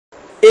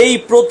এই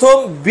প্রথম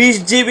 20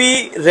 জিবি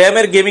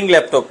র্যামের গেমিং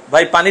ল্যাপটপ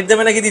ভাই পানির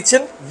দামে নাকি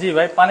দিচ্ছেন? জি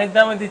ভাই পানির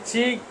দামে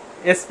দিচ্ছি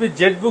এসপি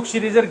জেটবুক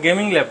সিরিজের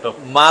গেমিং ল্যাপটপ,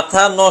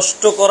 মাথা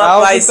নষ্ট করা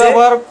প্রাইসে,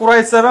 আবার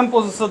কোরাই 7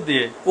 প্রসেসর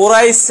দিয়ে,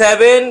 কোরাই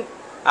 7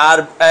 আর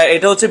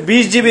এটা হচ্ছে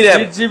 20 GB RAM,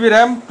 20 GB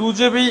RAM, 2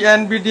 GB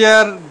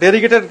এনভিডিআর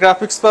dedicated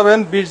graphics পাবেন,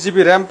 20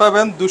 জিবি র্যাম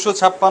পাবেন,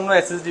 256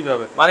 এসএসডি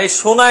পাবেন, মানে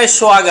সোনায়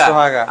সোহাগা।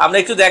 আমরা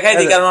একটু দেখাই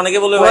দিই কারণ অনেকে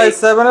বলে ভাই কোরাই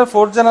 7 এর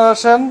 4th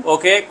জেনারেশন।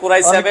 ওকে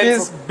কোরাই 7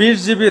 20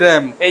 জিবি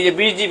র্যাম, এই যে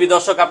 20 জিবি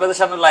দর্শক আপনাদের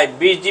সামনে লাইভ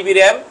 20 জিবি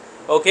র্যাম।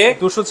 ওকে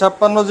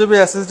 256 জিবি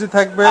এসএসডি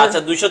থাকবে। আচ্ছা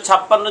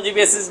 256 জিবি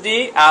এসএসডি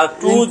আর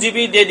 2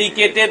 জিবি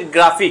ডেডিকেটেড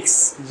গ্রাফিক্স।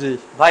 জি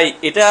ভাই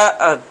এটা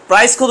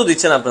প্রাইস কত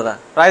দিচ্ছেন আপনারা?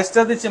 প্রাইসটা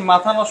দিচ্ছি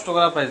মাথা নষ্ট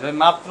করা প্রাইস ভাই,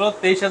 মাত্র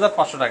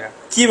 23500 টাকা।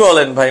 কি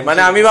বলেন ভাই,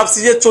 মানে আমি ভাবছি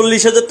যে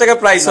 40000 টাকা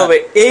প্রাইস হবে।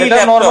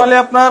 এইটা নরমালি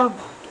আপনার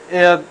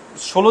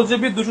 16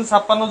 জিবি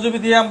 256 জিবি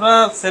দিয়ে আমরা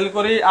সেল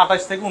করি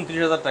 28 থেকে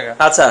 29000 টাকা।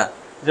 আচ্ছা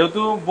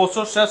যেহেতু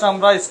বছর শেষ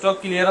আমরা স্টক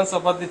ক্লিয়ারেন্স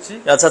অফার দিচ্ছি,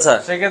 আচ্ছা আচ্ছা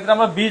সেক্ষেত্রে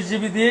আমরা 20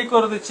 জিবি দিয়েই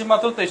করে দিচ্ছি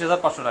মাত্র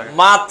 23500 টাকা।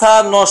 মাথা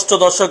নষ্ট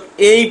দর্শক,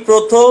 এই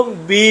প্রথম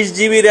 20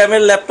 জিবি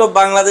র্যামের ল্যাপটপ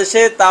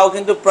বাংলাদেশে, তাও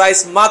কিন্তু প্রাইস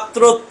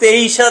মাত্র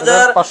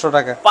 23500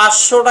 টাকা।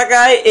 500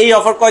 টাকায় এই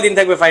অফার কয়দিন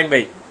থাকবে ফাইন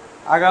ভাই?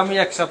 আগামী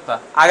এক সপ্তাহ,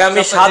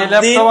 আগামী 7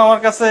 দিন।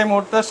 আমার কাছে এই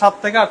মুহূর্তে 7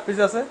 থেকে 8 পিস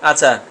আছে।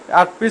 আচ্ছা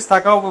 8 পিস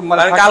থাকাও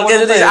মানে কালকে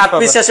যদি 8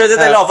 পিস শেষ হয়ে যায়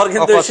তাহলে অফার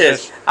কিন্তু শেষ।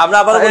 আমরা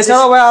আবার বলছি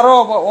এছাড়াও ভাই আরো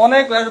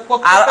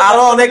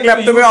অনেক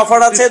ল্যাপটপে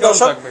অফার আছে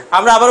দর্শক।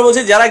 আমরা আবার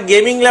বলছি যারা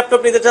গেমিং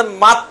ল্যাপটপ নিতে চান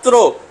মাত্র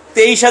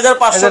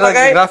 23500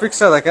 টাকায়।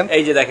 গ্রাফিক্সটা দেখেন,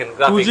 এই যে দেখেন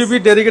graphics 2 GB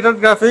dedicated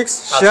graphics,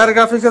 share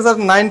graphics আছে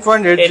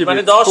 9.8 জিবি,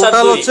 মানে 10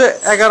 টোটাল হচ্ছে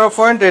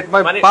 11.8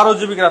 মানে 12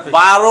 জিবি গ্রাফিক্স।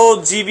 12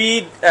 জিবি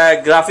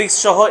গ্রাফিক্স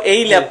সহ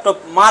এই ল্যাপটপ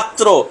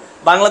মাত্র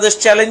বাংলাদেশ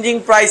চ্যালেঞ্জিং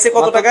প্রাইসে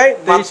কত টাকায়?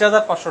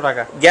 23500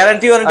 টাকা।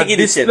 গ্যারান্টি ওয়ারেন্টি কি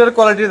দিচ্ছেন? ডিসপ্লের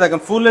কোয়ালিটি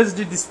দেখেন, ফুল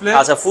এইচডি ডিসপ্লে।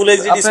 আচ্ছা ফুল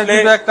এইচডি ডিসপ্লে,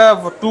 আপনি একটা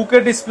 2K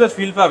ডিসপ্লে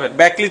ফিল পাবেন।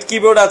 ব্যাকলাইট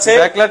কিবোর্ড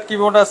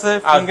আছে,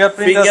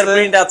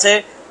 ফিঙ্গারপ্রিন্ট আছে।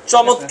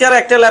 চমৎকার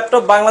একটা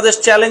ল্যাপটপ বাংলাদেশ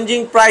চ্যালেঞ্জিং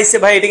প্রাইসে।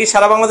 ভাই এটা কি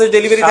সারা বাংলাদেশ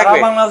ডেলিভারি থাকবে?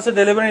 সারা বাংলাদেশে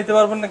ডেলিভারি নিতে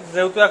পারবেন,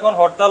 যেহেতু এখন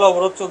হরতাল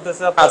অবরোধ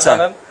চলতেছে আপনারা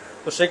জানেন।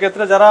 তো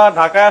সেক্ষেত্রে যারা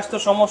ঢাকায় আসতে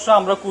সমস্যা,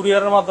 আমরা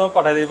কুরিয়ারের মাধ্যমে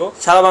পাঠিয়ে দিব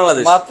সারা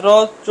বাংলাদেশ, মাত্র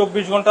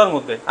 24 ঘন্টার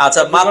মধ্যে।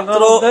 আচ্ছা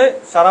মাত্র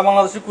সারা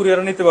বাংলাদেশে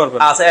কুরিয়ারে নিতে পারবেন।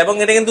 আচ্ছা এবং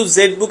এটা কিন্তু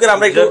জেড বুকের,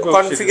 আমরা একটু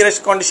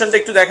কনফিগারেশন কন্ডিশনটা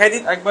একটু দেখাই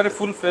দিই। একবারে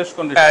ফুল ফ্রেশ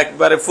কন্ডিশন,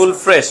 একবারে ফুল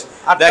ফ্রেশ।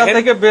 দেখেন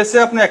থেকে বেসে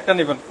আপনি একটা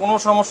নেবেন, কোনো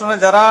সমস্যা নেই।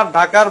 যারা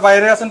ঢাকার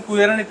বাইরে আছেন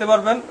কুরিয়ারে নিতে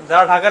পারবেন,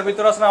 যারা ঢাকার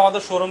ভিতরে আছেন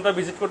আমাদের শোরুমটা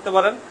ভিজিট করতে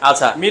পারেন।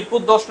 আচ্ছা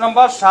মিরপুর 10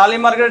 নম্বর শালি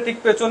মার্কেটের ঠিক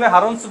পেছনে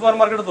হারুন সুপার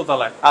মার্কেটের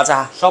দোতলায়। আচ্ছা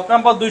shop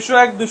number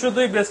 201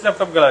 202 best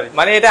laptop gallery.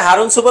 মানে এটা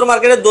হারুন সুপার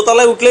মার্কেটের দোতলায়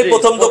উঠলেই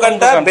প্রথম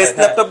দোকানটা বেস্ট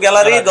ল্যাপটপ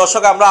গ্যালারি।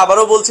 দর্শক আমরা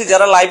আবারও বলছি,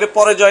 যারা লাইভে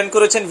পরে জয়েন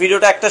করেছেন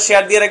ভিডিওটা একটা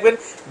শেয়ার দিয়ে রাখবেন।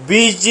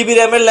 20 জিবি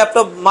র্যামের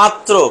ল্যাপটপ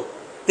মাত্র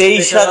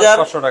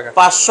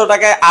 23500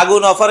 টাকায়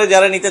আগুন অফারে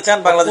যারা নিতে চান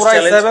বাংলাদেশ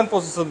চ্যালেঞ্জ 7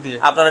 প্রসেসর দিয়ে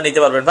আপনারা নিতে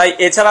পারবেন। ভাই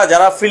এছাড়া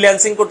যারা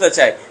ফ্রিল্যান্সিং করতে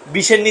চায়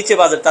 20 এর নিচে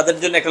বাজেট, তাদের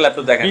জন্য একটা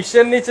ল্যাপটপ দেখেন। 20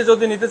 এর নিচে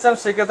যদি নিতে চান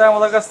সেক্ষেত্রে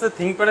আমাদের কাছে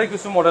থিংকপ্যাডের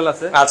কিছু মডেল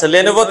আছে। আচ্ছা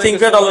Lenovo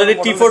ThinkPad অলরেডি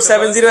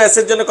T470S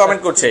এর জন্য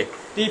কমেন্ট করছে।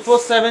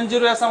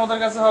 T470S আমাদের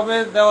কাছে হবে,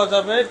 দেওয়া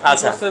যাবে।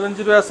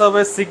 T470S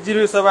হবে,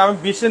 6GB হবে। আমি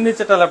 20 এর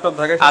নিচে একটা ল্যাপটপ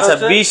দেখাই। আচ্ছা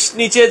 20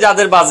 নিচে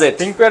যাদের বাজেট,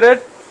 ThinkPad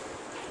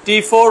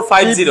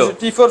T450।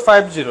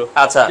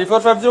 আচ্ছা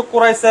T450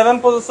 core i 7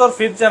 processor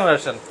 5th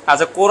generation.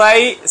 আচ্ছা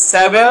কোরাই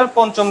 7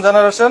 পঞ্চম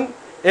জেনারেশন,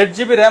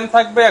 8GB র‍্যাম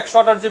থাকবে,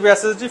 128GB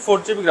SSD,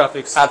 4GB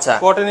গ্রাফিক্স। আচ্ছা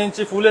 14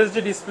 ইঞ্চি ফুল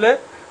এইচডি ডিসপ্লে।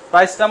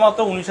 প্রাইসটা মাত্র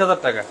 19000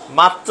 টাকা।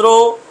 মাত্র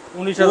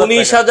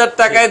 19000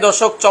 টাকায়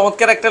দর্শক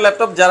চমৎকার একটা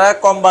ল্যাপটপ। যারা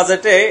কম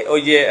বাজেটে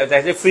ওই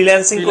যে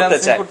ফ্রিল্যান্সিং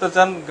করতে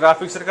চান,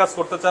 গ্রাফিক্সের কাজ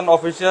করতে চান,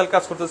 অফিশিয়াল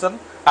কাজ করতে চান,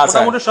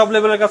 মোটামুটি সব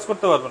লেভেলের কাজ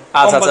করতে পারবেন।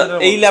 আচ্ছা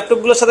এই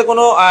ল্যাপটপগুলোর সাথে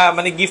কোনো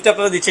মানে গিফট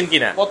আপনারা দিচ্ছেন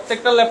কিনা?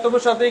 প্রত্যেকটা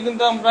ল্যাপটপের সাথেই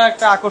কিন্তু আমরা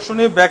একটা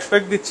আকর্ষণীয়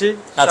ব্যাকপ্যাক দিচ্ছি,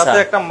 সাথে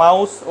একটা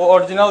মাউস ও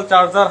অরিজিনাল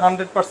চার্জার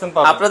 100%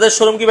 পাবেন। আপনাদের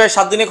শোরুম কি ভাই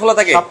 7 দিনে খোলা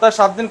থাকে? সপ্তাহে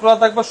 7 দিন খোলা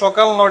থাকবে,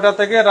 সকাল 9টা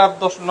থেকে রাত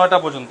 9টা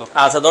পর্যন্ত।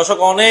 আচ্ছা দর্শক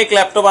অনেক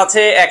ল্যাপটপ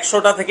আছে,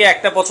 100টা থেকে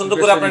একটা পছন্দ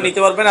করে আপনারা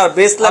নিতে পারবেন। আর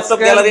বেস্ট ল্যাপটপ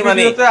গ্যালারি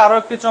মানে আরো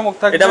একটি চমক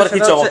থাকবে, এটা আবার কি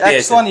চমক?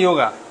 X1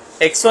 Yoga।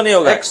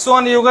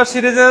 X1 Yoga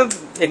সিরিজের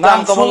নাম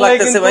কেমন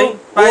লাগতেছে ভাই?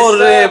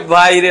 ওরে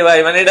ভাই রে ভাই,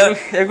 মানে এটা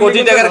কোটি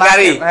টাকার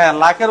গাড়ি। হ্যাঁ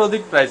লাখের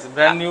অধিক প্রাইস,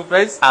 ব্র্যান্ড নিউ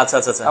প্রাইস। আচ্ছা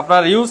আচ্ছা আচ্ছা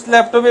আপনার ইউজ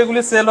ল্যাপটপে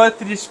এগুলি সেল হয়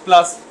 30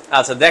 প্লাস।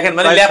 আচ্ছা দেখেন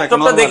মানে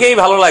ল্যাপটপটা দেখেই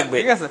ভালো লাগবে।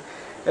 ঠিক আছে,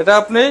 এটা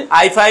আপনি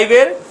i5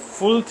 এর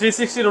ফুল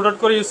 360 রোটেট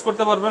করে ইউজ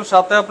করতে পারবেন।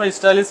 সাথে আপনার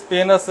স্টাইলিশ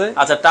পেন আছে।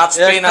 আচ্ছা টাচ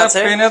পেন আছে।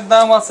 পেনের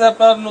দাম আছে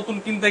আপনার নতুন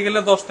কিনতে গেলে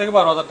 10 থেকে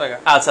 12000 টাকা।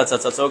 আচ্ছা আচ্ছা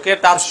আচ্ছা ওকে,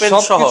 টাচ পেন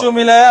সহ সবকিছু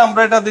মিলায়ে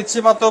আমরা এটা দিচ্ছি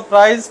মাত্র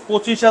প্রাইস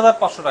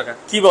 25500 টাকা।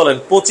 কি বলেন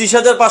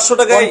 25500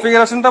 টাকায়?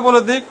 কনফিগারেশনটা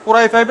বলে দিই,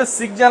 কোরাই 5 এর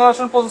 6th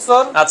জেনারেশন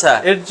প্রসেসর। আচ্ছা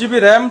 8GB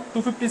RAM,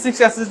 256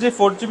 SSD,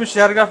 4GB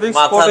share graphics,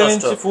 14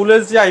 ইঞ্চি ফুল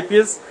এইচডি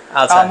IPS,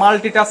 আচ্ছা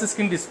মাল্টি টাচ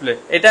স্ক্রিন ডিসপ্লে।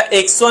 এটা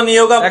X1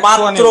 Yoga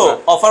মাত্র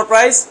অফার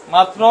প্রাইস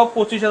মাত্র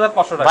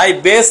 25500 টাকা। ভাই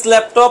বেস্ট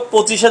ল্যাপটপ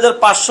 25500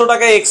 2500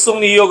 টাকা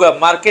X1 yoga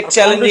market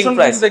challenging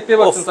price দেখতে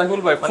পাচ্ছেন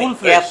সাইফুল ভাই, ফুল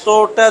ফ্রেশ,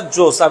 এতটা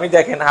জোস। আমি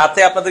দেখেন হাতে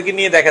আপনাদেরকে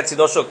নিয়ে দেখাচ্ছি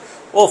দর্শক,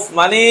 ওফ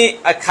মানে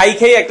খাই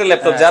একটা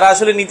ল্যাপটপ যারা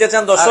আসলে নিতে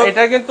চান দর্শক।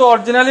 এটা কিন্তু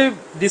অরিজিনালি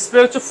ডিসপ্লে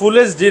হচ্ছে ফুল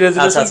এইচডি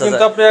রেজোলিউশন,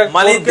 কিন্তু আপনি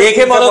মানে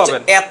দেখে মনে হচ্ছে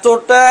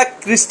এতটা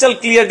ক্রিস্টাল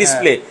ক্লিয়ার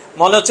ডিসপ্লে,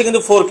 মনে হচ্ছে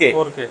কিন্তু 4K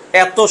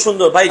এত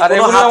সুন্দর ভাই,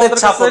 কোনো হাতের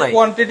ছাপ নাই।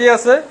 কোয়ান্টিটি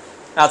আছে।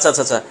 আচ্ছা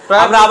আচ্ছা আচ্ছা,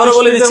 আমরা আবারো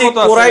বলে দিচ্ছি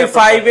Core i5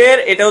 এর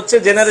এটা হচ্ছে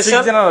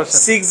জেনারেশন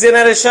 6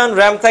 জেনারেশন,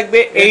 RAM থাকবে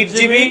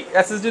 8GB,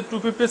 SSD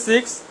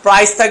 256,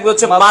 প্রাইস থাকবে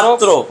হচ্ছে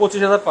মাত্র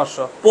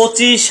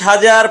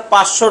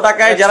 25500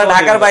 টাকায়। যারা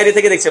ঢাকার বাইরে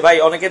থেকে দেখছে ভাই,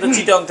 অনেকে তো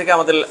চিটং থেকে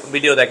আমাদের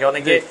ভিডিও দেখে,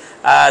 অনেকে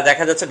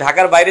দেখা যাচ্ছে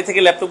ঢাকার বাইরে থেকে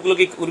ল্যাপটপ গুলো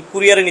কি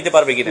কুরিয়ারে নিতে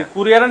পারবে কিনা?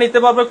 কুরিয়ারে নিতে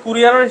পারবে।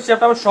 কুরিয়ারের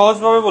হিসাবটা আমি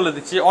সহজভাবে বলে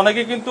দিচ্ছি।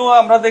 অনেকে কিন্তু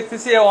আমরা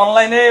দেখতেছি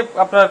অনলাইনে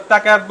আপনার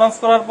টাকা অ্যাডভান্স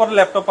করার পর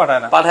ল্যাপটপ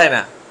পাঠায়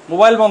না,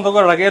 মোবাইল বন্ধ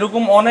করে রাখে,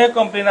 এরকম অনেক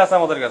কমপ্লেইন আছে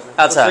আমাদের কাছে।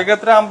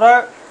 সেক্ষেত্রে আমরা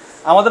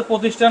আমাদের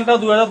প্রতিষ্ঠানটা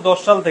 2010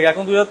 সাল থেকে,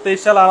 এখন 2023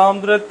 সাল,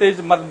 আলহামদুলিল্লাহ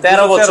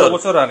 13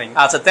 বছর রানিং।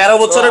 আচ্ছা, 13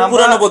 বছরের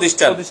পুরনো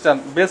প্রতিষ্ঠান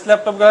বেস্ট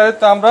ল্যাপটপ গ্যালারি।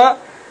 তো আমরা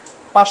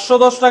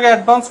 510 টাকা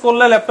অ্যাডভান্স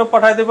করলে ল্যাপটপ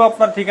পাঠিয়ে দেবো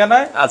আপনার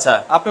ঠিকানায়। আচ্ছা,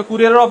 আপনি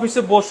কুরিয়ারের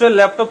অফিসে বসে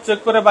ল্যাপটপ চেক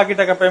করে বাকি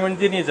টাকা পেমেন্ট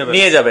দিয়ে নিয়ে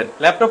যাবেন।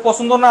 ল্যাপটপ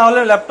পছন্দ না হলে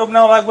ল্যাপটপ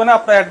নেওয়া লাগবে না,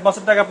 আপনার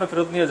অ্যাডভান্সের টাকা আপনি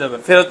ফেরত নিয়ে যাবেন।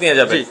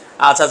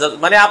 আচ্ছা আচ্ছা,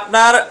 মানে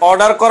আপনার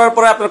অর্ডার করার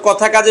পরে আপনার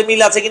কথা কাজে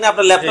মিল আছে কিনা,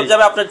 আপনার ল্যাপটপ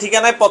যাবে আপনার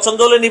ঠিকানায়, পছন্দ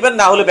হলে নিবেন,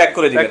 না হলে ব্যাক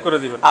করে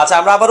দিবেন। আচ্ছা,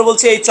 আমরা আবারো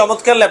বলছি এই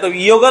চমৎকার ল্যাপটপ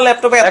ইয়োগা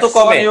ল্যাপটপে এত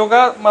কমে,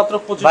 ইয়োগা মাত্র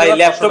 25 ভাই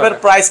ল্যাপটপের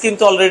প্রাইস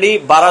কিন্তু অলরেডি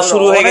বাড়া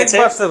শুরু হয়ে গেছে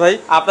ভাই।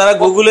 আপনারা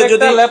গুগলে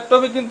যদি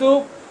ল্যাপটপে কিন্তু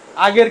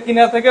আগের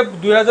কিনা থেকে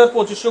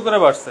 2200 করে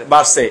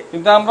বাড়ছে,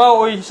 কিন্তু আমরা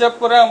ওই হিসাব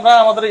করে আমরা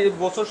আমাদের এই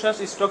বছর শেষ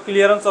স্টক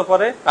ক্লিয়ারেন্স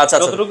অফারে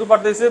যতটুকু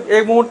পাঠাইছি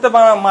এই মুহূর্তে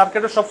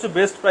মার্কেটের সবচেয়ে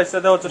বেস্ট প্রাইসটা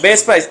দেওয়া হচ্ছে।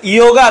 বেস্ট প্রাইস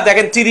ইয়োগা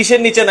দেখেন 30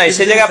 এর নিচে নাই,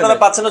 সেই জায়গায়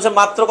আপনারা পাচ্ছেন হচ্ছে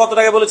মাত্র কত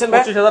টাকা বলেছেন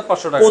ভাই?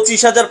 25500 টাকা।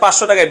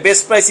 25500 টাকায়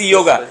বেস্ট প্রাইস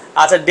ইয়োগা।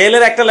 আচ্ছা,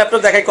 ডেলের একটা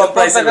ল্যাপটপ দেখাই কম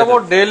প্রাইসে দেখাবো।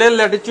 ডেলের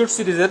ল্যাটিটিউড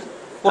সিরিজের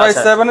Core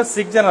i7 এর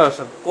 6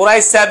 generation, Core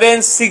i7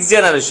 6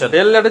 generation,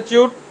 del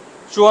Latitude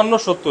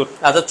 5470।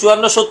 আচ্ছা,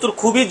 5470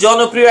 খুবই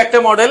জনপ্রিয়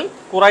একটা model.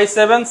 Core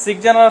i7 6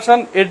 generation,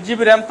 8GB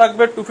RAM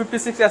থাকবে,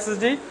 256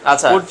 SSD,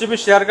 4GB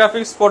শেয়ার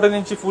গ্রাফিক্স, 14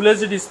 ইঞ্চি ফুল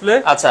এইচডি ডিসপ্লে।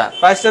 আচ্ছা,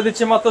 প্রাইসটা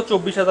দিচ্ছি মাত্র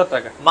 24000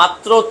 টাকা।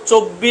 মাত্র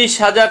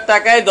 24000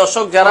 টাকায়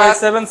দর্শক, যারা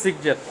i7 6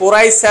 জেন, Core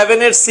i7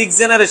 এর 6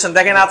 জেনারেশন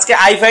দেখেন, আজকে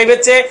i5 এর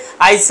চেয়ে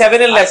i7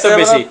 এর ল্যাপটপ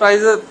বেশি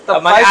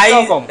মানে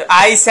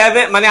i7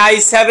 মানে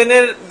i7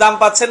 এর দাম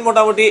পাচ্ছেন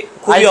মোটামুটি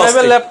খুবই অস্থির। i5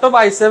 এর ল্যাপটপ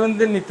i7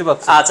 দিয়ে নিতে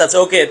পাচ্ছেন। আচ্ছা আচ্ছা,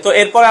 ওকে। তো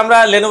এরপর আমরা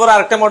Lenovoর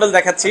আরেকটা মডেল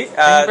দেখাচ্ছি,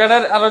 আর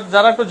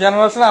যারা একটু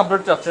জেনারেশন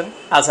আপডেট চাচ্ছেন,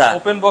 আচ্ছা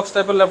ওপেন বক্স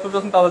টাইপের ল্যাপটপ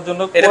চাচ্ছেন, তাদের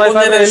জন্য Core i5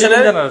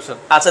 জেনারেশন।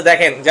 আচ্ছা,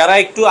 দেখেন যারা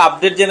একটু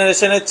আপডেট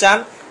জেনারেশনের চান,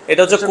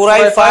 এটা হচ্ছে Core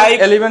i5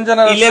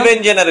 11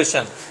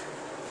 জেনারেশন,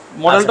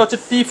 মডেলটা হচ্ছে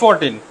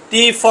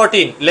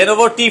T14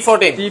 Lenovo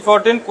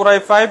T14 Core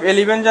i5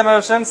 11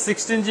 generation,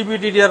 16GB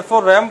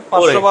DDR4 RAM,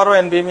 512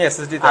 NVMe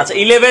SSD। আচ্ছা,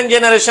 11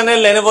 জেনারেশনের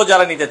Lenovo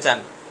যারা নিতে চান,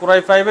 Core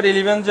i5 এর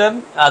 11 জেন,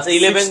 আচ্ছা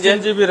 11 gen,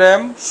 16GB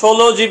RAM,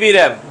 16GB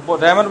RAM,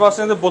 RAM এর বাস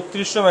কিন্তু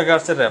 3200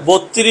 মেগাহার্টজ এর RAM,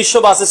 3200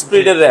 বাস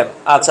স্পিডের RAM।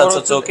 আচ্ছা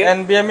আচ্ছা, ওকে।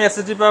 NVMe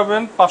SSD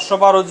পাবেন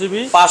 512GB,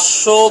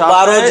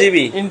 512GB,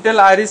 Intel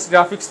Iris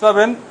graphics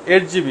পাবেন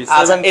 8GB।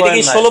 আচ্ছা, এটা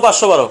কি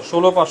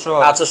 16512?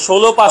 আচ্ছা,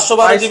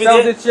 16512GB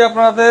দিয়ে দিচ্ছি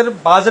আপনাদের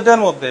বাজেটের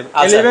মধ্যে।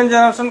 11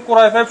 জেনারেশন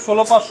Core i5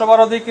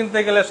 16512 দিয়ে কিনতে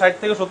গেলে 60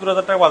 থেকে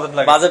 70000 টাকা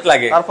বাজেট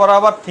লাগে। তারপর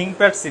আবার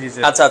ThinkPad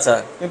সিরিজে। আচ্ছা আচ্ছা,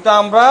 কিন্তু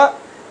আমরা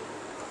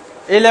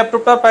এই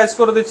ল্যাপটপটার প্রাইস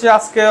করে দিচ্ছি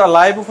আজকে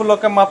লাইভ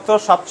উপলক্ষে মাত্র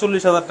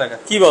 47000 টাকা।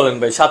 কি বলেন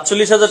ভাই,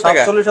 47000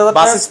 টাকা?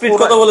 বাস স্পিড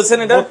কত বলেছেন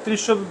এটা?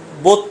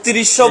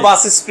 3200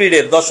 বাস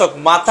স্পিডের। দর্শক,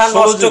 মাথা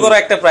নষ্ট করা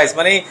একটা প্রাইস,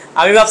 মানে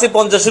আমি ভাবছি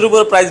 50 এর উপর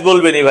প্রাইস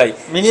বলবেনই ভাই।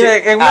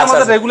 এগুলো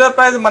আমাদের রেগুলার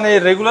প্রাইস, মানে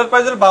রেগুলার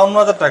প্রাইসের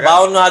 52000 টাকা।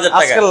 52000 টাকা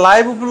আজকে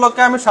লাইভ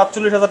উপলক্ষে আমি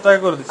 47000 টাকা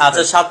করে দিচ্ছি।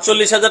 আচ্ছা,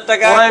 47000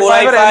 টাকা Core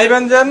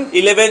i5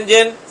 11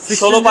 gen,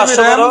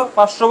 16512,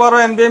 512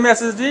 NVMe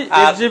SSD,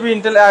 8GB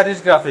Intel Iris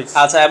graphics.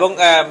 আচ্ছা, এবং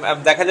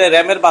দেখা যায়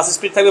RAM এর বাস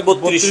স্পিড থাকবে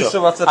 3200।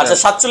 আচ্ছা,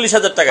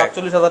 47000 টাকা।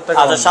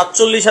 আচ্ছা,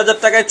 47000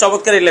 টাকায়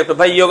চমৎকার এই ল্যাপটপ।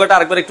 ভাই ইয়োগাটা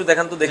আরেকবার একটু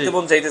দেখান তো, দেখতে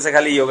মন চাইতেছে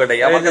খালি ইয়োগাটাই,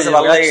 আমার কাছে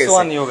ভালো লাগে গেছে।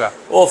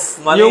 ওফ,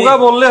 মানে ইয়োগা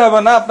বললে হবে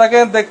না, আপনাকে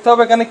দেখতে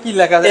হবে এখানে কি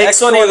লেখা আছে।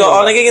 X1 ইয়োগা,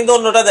 অনেকে কিন্তু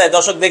অন্যটা দেয়,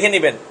 দর্শক দেখে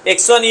নেবেন।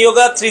 X1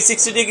 yoga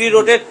 360 degree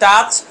rotate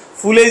touch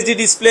full HD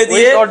display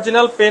দিয়ে,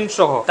 অরিজিনাল পেন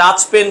সহ, টাচ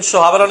পেন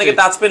সহ। আবার অনেকে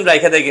টাচ পেন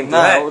রাখা দেয় কিন্তু,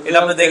 হ্যাঁ এটা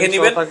আপনি দেখে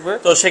নেবেন।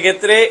 তো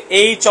সেক্ষেত্রে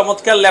এই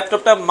চমৎকার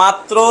ল্যাপটপটা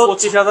মাত্র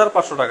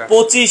 25500 টাকা।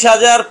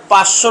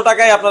 25500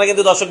 টাকায় আপনারা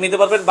কিন্তু দর্শক নিতে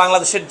পারবেন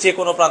বাংলাদেশের যে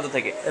কোনো প্রান্ত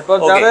থেকে। এরপর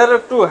যাদের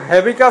একটু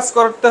হেভি কাজ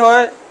করতে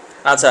হয়,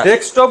 আচ্ছা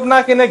ডেস্কটপ না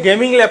কিনে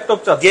গেমিং ল্যাপটপ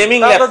চাচ্ছেন, গেমিং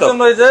ল্যাপটপ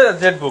জন্য এই যে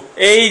জেটবুক,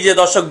 এই যে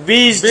দর্শক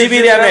 20GB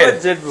RAM এর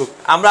জেটবুক।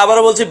 আমরা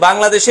আবারো বলছি,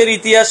 বাংলাদেশের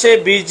ইতিহাসে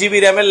 20GB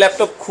RAM এর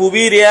ল্যাপটপ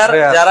খুবই রেয়ার।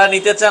 যারা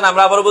নিতে চান,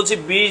 আমরা আবারো বলছি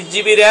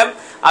 20GB RAM।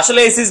 আসলে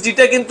এসএসডি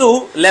টা কিন্তু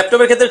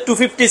ল্যাপটপের ক্ষেত্রে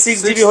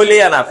 256GB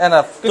হলেই এনাফ।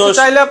 কিন্তু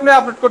চাইলে আপনি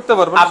আপডেট করতে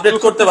পারবেন,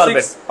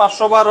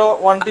 512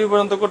 1TB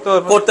পর্যন্ত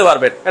করতে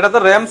পারবেন। এটাতে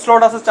RAM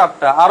স্লট আছে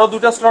 4টা, আরো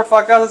 2টা স্লট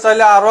ফাঁকা আছে,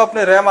 চাইলে আরো আপনি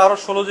RAM আরো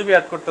 16GB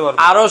অ্যাড করতে পারবেন,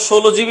 আরো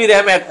 16GB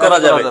RAM অ্যাড করা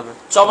যাবে।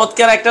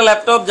 চমৎকার একটা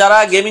ল্যাপটপ। যারা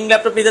গেমিং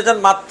ল্যাপটপ নিতে চান,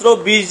 মাত্র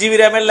 20GB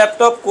RAM এর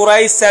laptop, Core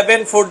i7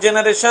 4th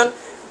generation,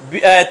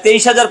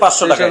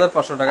 23500 টাকা।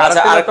 23500 টাকা।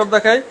 আচ্ছা ল্যাপটপ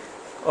দেখাই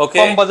ওকে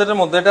কম বাজেটের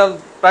মধ্যে, এটা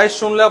প্রাইস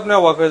শুনলে আপনি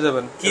অবাক হয়ে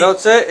যাবেন। এটা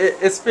হচ্ছে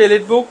HP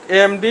EliteBook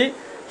AMD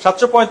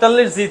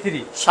 745 G3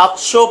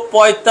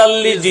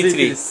 745 G3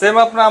 same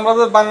আপনার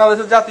আমাদের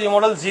বাংলাদেশের জাতীয়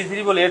মডেল G3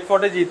 বলে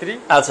 840 G3।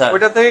 আচ্ছা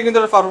ওইটা থেকে কিন্তু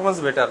পারফরম্যান্স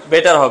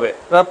বেটার হবে।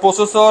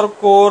 প্রসেসর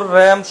কোর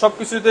র‍্যাম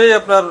সবকিছুতেই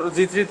আপনার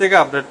G3 থেকে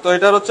আপডেট। তো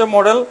এটা হচ্ছে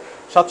model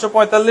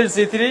 745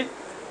 G3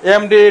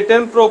 AMD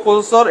A10 Pro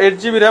processor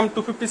 8GB RAM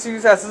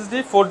 256 SSD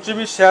 4GB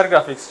share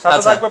graphics,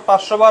 সাথে থাকবে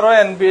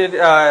 512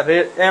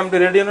 AMD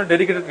Radeon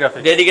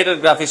ডেডিকেটেড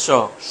গ্রাফিক্স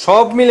সহ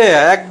সব মিলে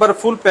একবার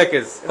ফুল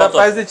প্যাকেজ। এটা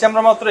প্রাইস দিচ্ছি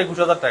আমরা মাত্র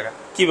 21000 টাকা।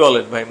 কি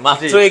বলেন ভাই,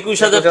 মাত্র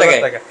 21000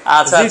 টাকা?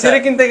 আচ্ছা G3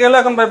 কিনতে গেলে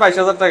এখন ভাই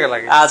 22000 টাকা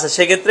লাগে। আচ্ছা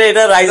সেক্ষেত্রে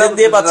এটা রাইজেন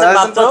দিয়ে পাচ্ছেন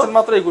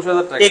মাত্র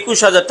 21000 টাকা।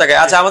 21000 টাকা।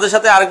 আচ্ছা আমাদের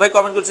সাথে আরেক ভাই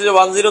কমেন্ট করছে যে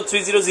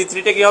 1030 G3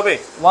 টা কি হবে?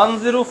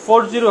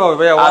 1040 হবে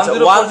ভাই,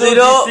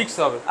 1006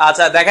 হবে।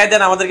 আচ্ছা দেখাই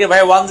দেন আমাদেরকে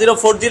ভাই,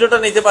 1040 টা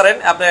নিতে পারেন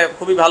আপনি,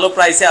 খুবই ভালো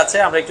প্রাইসে আছে,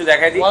 আমরা একটু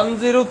দেখাই দিই।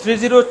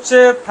 1030 হচ্ছে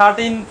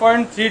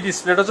 13.3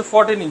 ডিসপ্লে, এটা হচ্ছে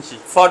 14 ইঞ্চি।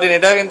 14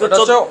 এটা কিন্তু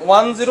হচ্ছে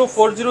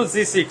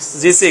 1040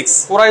 G6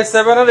 Core i7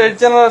 এর 8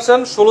 generation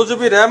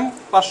 16GB RAM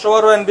 512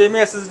 NVMe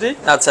SSD।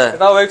 আচ্ছা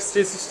এটাও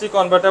X360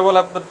 কনভার্টেবল,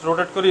 আপনি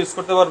রোটেট করে ইউজ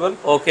করতে পারবেন।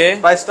 ওকে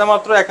প্রাইসটা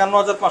মাত্র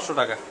 51500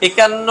 টাকা।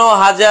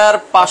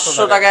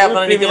 51500 টাকায়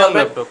আপনারা নিতে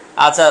পারবেন।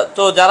 আচ্ছা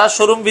তো যারা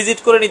শোরুম ভিজিট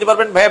করে নিতে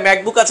পারবেন। ভাই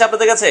ম্যাকবুক আছে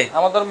আপনাদের কাছে?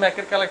 আমাদের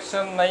ম্যাকের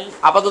কালেকশন নাই,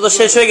 আপাতত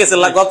শেষ হয়ে গেছে।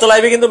 গত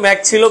লাইভে কিন্তু ম্যাক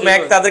ছিল,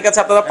 ম্যাক তাদের কাছে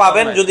আপনারা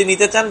পাবেন, যদি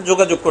নিতে চান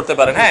যোগাযোগ করতে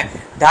পারেন। হ্যাঁ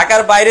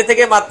ঢাকার বাইরে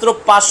থেকে মাত্র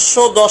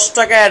 510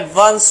 টাকা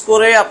অ্যাডভান্স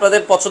করে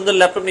আপনাদের পছন্দের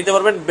ল্যাপটপ নিতে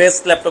পারবেন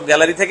বেস্ট ল্যাপটপ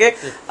গ্যালারি থেকে।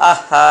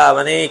 আহা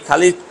মানে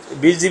খালি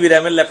 20GB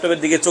RAM এর ল্যাপটপের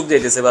দিকে চোখ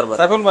যাইতেছে বারবার।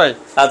 সাইফুল ভাই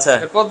আচ্ছা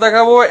এরপর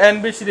দেখাবো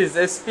NB series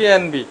HP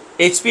NB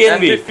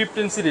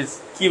 15 series.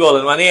 কি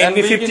বলেন, মানে NB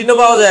 15 ও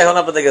পাওয়া যায় এখন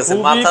আপনাদের কাছে?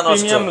 মাথা নষ্ট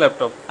প্রিমিয়াম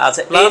ল্যাপটপ।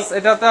 আচ্ছা প্লাস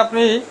এটাতে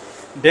আপনি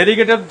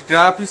ডেডিকেটেড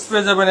গ্রাফিক্স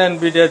পেয়ে যাবেন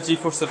Nvidia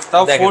GeForce এর,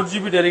 তাও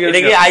 4GB ডেডিকেটেড।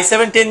 এটা কি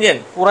i7 10 gen?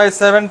 Core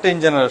i7 10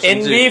 generation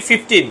NB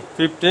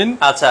 15।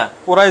 আচ্ছা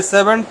Core i7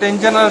 10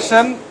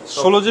 generation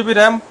 16GB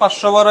RAM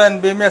 512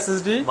 NVMe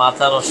SSD।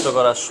 মাথা নষ্ট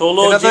করা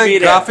 16GB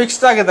RAM।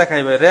 গ্রাফিক্সটা আগে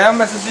দেখাই ভাই, RAM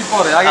SSD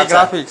পরে, আগে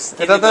গ্রাফিক্স।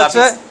 এটাতে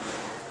হচ্ছে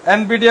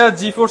Nvidia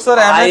GeForce এর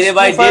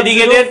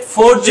ডেডিকেটেড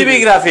 4GB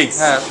গ্রাফিক্স।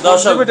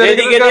 দর্শক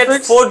ডেডিকেটেড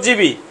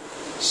 4GB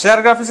শেয়ার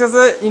গ্রাফিক্স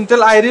আছে,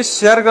 Intel Iris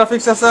শেয়ার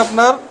গ্রাফিক্স আছে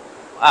আপনার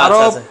আরো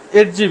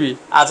 8GB।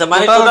 আচ্ছা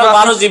মানে টোটাল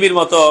 12GB এর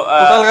মতো,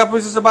 টোটাল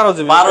গ্রাফিক্স হচ্ছে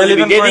 12GB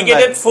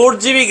ডেডিকেটেড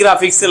 4GB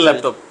গ্রাফিক্স এর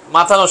ল্যাপটপ।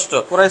 মাথা নষ্ট।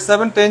 Core i7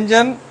 10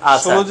 gen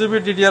 16GB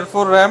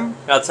DDR4 RAM।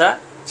 আচ্ছা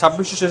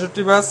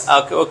 2666 বাস।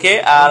 ওকে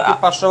আর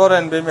 512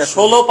 NVMe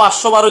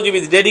 512GB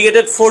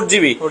ডেডিকেটেড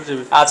 4GB।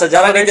 আচ্ছা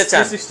যারা নিতে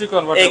চান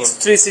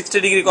X360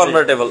 degree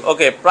convertible.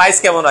 Okay price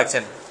কেমন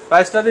রাখছেন?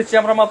 প্রাইসটা দিচ্ছি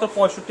আমরা মাত্র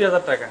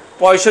 65000 টাকা।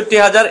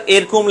 65000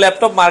 এরকম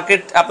ল্যাপটপ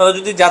মার্কেট আপনারা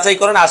যদি যাচাই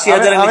করেন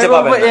 80000 এর নিচে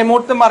পাবেন না। এই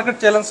মুহূর্তে মার্কেট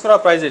চ্যালেঞ্জ করা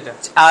প্রাইস এটা।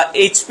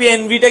 HP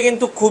NV টা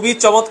কিন্তু খুবই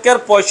চমৎকার,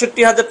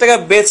 65000 টাকা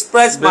বেস্ট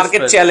প্রাইস,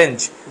 মার্কেট চ্যালেঞ্জ।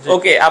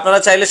 ওকে আপনারা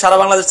চাইলে সারা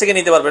বাংলাদেশ থেকে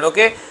নিতে পারবেন।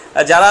 ওকে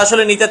যারা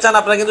আসলে নিতে চান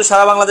আপনারা কিন্তু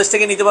সারা বাংলাদেশ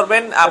থেকে নিতে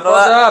পারবেন।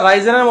 আপনারা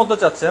রাইজেন এর মধ্যে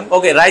চাচ্ছেন,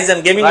 ওকে রাইজেন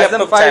গেমিং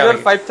ল্যাপটপ চাই,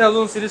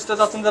 5000 সিরিজটা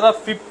চাচ্ছেন যারা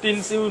 15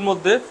 এর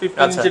মধ্যে,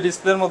 15 ইঞ্চি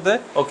ডিসপ্লের মধ্যে।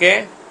 ওকে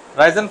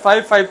Ryzen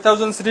 5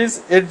 5000 series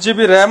 8GB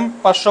RAM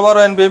 512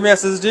 NVMe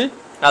SSD।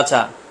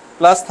 আচ্ছা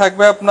প্লাস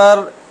থাকবে আপনার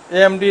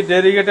AMD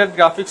ডেডিকেটেড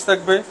গ্রাফিক্স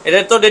থাকবে। এটা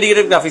তো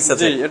ডেডিকেটেড গ্রাফিক্স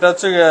আছে? জি এটা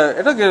হচ্ছে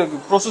এটা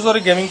প্রসেসর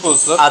গেমিং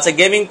প্রসেসর। আচ্ছা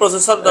গেমিং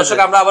প্রসেসর। দর্শক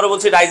আমরা আবারো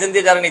বলছি Ryzen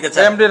দিয়ে যারা নিতে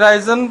চান AMD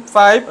Ryzen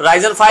 5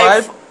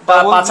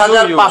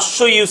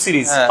 5500U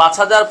series,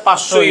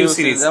 5500U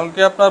series.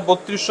 এমনকি আপনার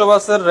 3200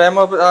 বাসের RAM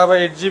হবে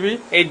 8GB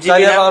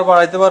আর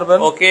বাড়াইতে পারবেন।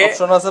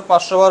 অপশন আছে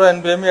 512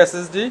 NVMe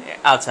SSD।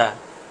 আচ্ছা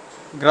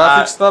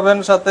গ্রাফিক্স পাবেন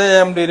সাথে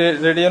AMD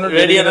Radeon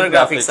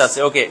গ্রাফিক্স আছে।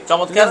 ওকে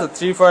চমৎকার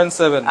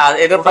 3.7 আর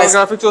এটার প্রাইস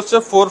গ্রাফিক্স হচ্ছে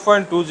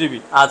 4.2GB।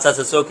 আচ্ছা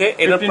আচ্ছা ওকে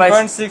এটার প্রাইস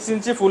 3.6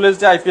 ইঞ্চি ফুল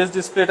এইচডি IPS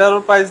ডিসপ্লে। এটার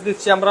প্রাইস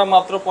দিচ্ছি আমরা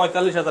মাত্র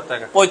 45000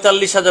 টাকা।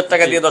 45000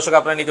 টাকা দিয়ে দর্শক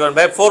আপনারা নিতে পারেন।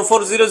 ভাই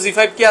 440 G5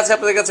 কি আছে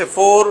আপনাদের কাছে?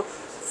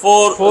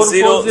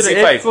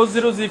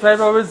 440 G5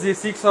 হবে,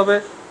 G6 হবে।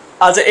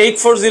 আচ্ছা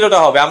 840 টা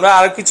হবে। আমরা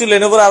আর কিছু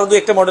Lenovo আরো দুই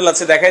একটা মডেল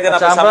আছে দেখাই দেন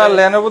আপনারা। আমরা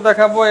Lenovo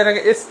দেখাবো, এর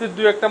আগে SP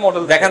দুই একটা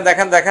মডেল দেখেন।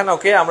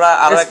 ওকে আমরা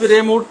আর SP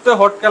এই মুহূর্তে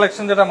হট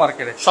কালেকশন যেটা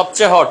মার্কেটে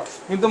সবচেয়ে হট,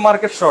 কিন্তু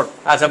মার্কেট শর্ট।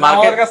 আচ্ছা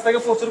মার্কেটের কাছ থেকে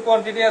প্রচুর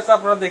কোয়ান্টিটি আছে,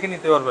 আপনারা দেখে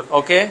নিতে পারবেন।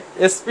 ওকে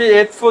SP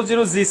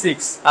 840 G6।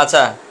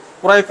 আচ্ছা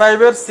Core i5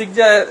 এর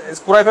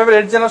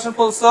 8 জেনারেশন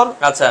প্রসেসর।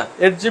 আচ্ছা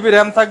 8GB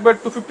RAM থাকবে,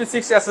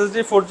 256 SSD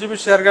 4GB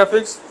share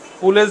graphics,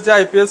 full HD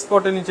IPS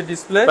 14 inch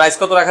display. Price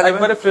কত রাখা যাবে?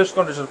 একবারে ফ্রেশ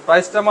কন্ডিশন।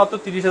 প্রাইসটা মাত্র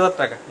 30000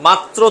 টাকা।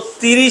 মাত্র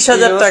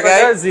 30000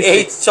 টাকায়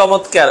এই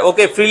চমৎকার।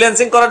 ওকে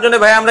ফ্রিল্যান্সিং করার জন্য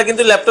ভাই আমরা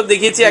কিন্তু ল্যাপটপ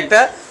দেখিয়েছি একটা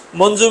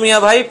মঞ্জু মিয়া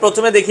ভাই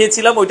প্রথমে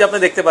দেখিয়েছিলাম, ওইটা আপনি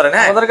দেখতে পারেন।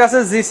 হ্যাঁ, আমাদের কাছে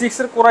G6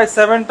 এর Core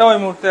i7 টাও এই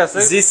মুহূর্তে আছে।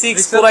 G6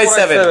 Core i7,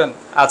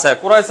 আচ্ছা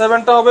Core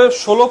i7 টা হবে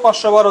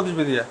 16512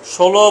 জিবি দিয়ে,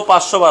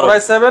 16512 Core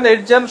i7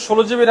 8 Gen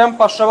 16 GB RAM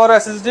 512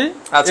 SSD,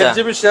 8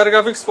 GB share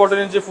graphics, 14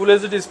 ইঞ্চি full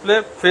HD display,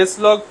 face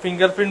lock,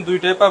 fingerprint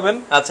দুইটাই পাবেন।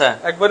 আচ্ছা,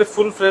 একবারে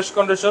ফুল ফ্রেশ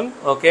কন্ডিশন।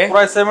 ওকে,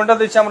 Core i7 টা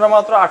দিচ্ছি আমরা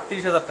মাত্র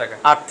 38000 টাকা।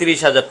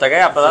 38000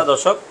 টাকায় আপনারা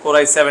দর্শক Core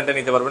i7 টা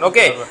নিতে পারবেন।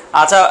 ওকে,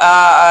 আচ্ছা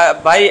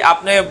ভাই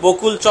আপনি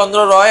বকুল চন্দ্র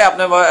রয়,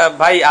 আপনি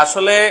ভাই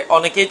আসলে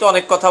অনেকেই তো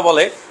অনেক কথা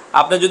বলে,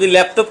 আপনি যদি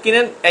ল্যাপটপ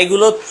কিনেন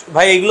এগুলো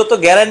ভাই এগুলো তো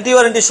গ্যারান্টি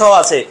ওয়ারেন্টি সহ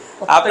আছে।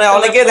 আপনি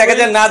অনেকেই দেখা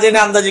যায় না জেনে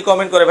আন্দাজি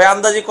কমেন্ট করে, ভাই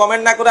আন্দাজি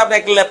কমেন্ট না করে আপনি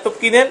একটা ল্যাপটপ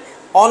কিনেন,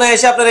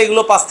 অনায়াসে আপনারা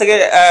এগুলো 5 থেকে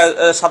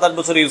 7-8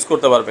 বছর ইউজ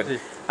করতে পারবেন।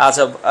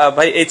 আচ্ছা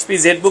ভাই এইচপি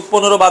জেডবুক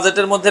 15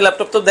 বাজেটের মধ্যে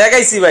ল্যাপটপ তো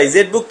দেখাইছি ভাই,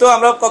 জেডবুক তো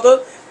আমরা কত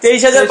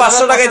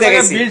 23500 টাকায়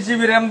দেখাইছি, 20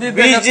 জিবি RAM দিয়ে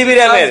 20 জিবি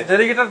RAM এর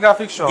ডেডিকেটেড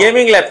গ্রাফিক্স সহ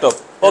গেমিং ল্যাপটপ।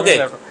 ওকে,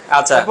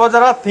 আচ্ছা তারপর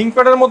যারা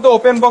ThinkPad এর মধ্যে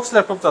ওপেন বক্স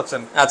ল্যাপটপ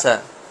চাচ্ছেন, আচ্ছা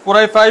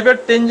Core i5 এর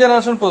 10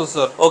 জেনারেশন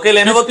প্রসেসর, ওকে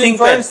Lenovo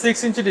ThinkPad 6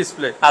 ইঞ্চি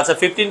ডিসপ্লে। আচ্ছা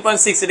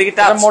 15.6, এটা কি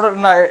টাচ মডেল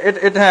না?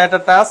 এটা হ্যাঁ, এটা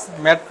টাচ,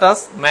 ম্যাট টাচ।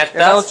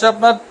 এটা হচ্ছে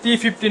আপনার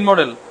T15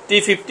 model,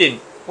 T15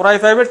 Core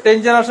i5 এর 10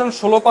 জেনারেশন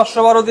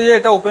 16512 দিয়ে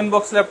এটা ওপেন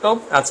বক্স ল্যাপটপ।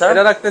 আচ্ছা,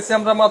 এটা রাখতেছি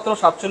আমরা মাত্র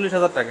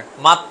 47000 টাকা।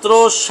 মাত্র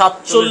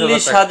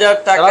 47000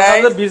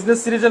 টাকায় বিজনেস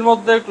সিরিজের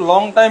মধ্যে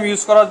লং টাইম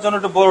ইউজ করার জন্য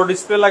একটু বড়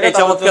ডিসপ্লে লাগে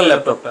চমৎকার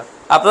ল্যাপটপটা।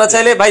 আপনারা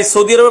চাইলে ভাই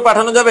সৌদি আরবে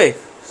পাঠানো যাবে?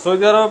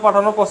 সৌদি আরবে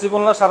পাঠানো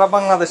পসিবল না, সারা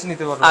বাংলাদেশে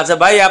নিতে পারবেন। আচ্ছা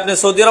ভাই আপনি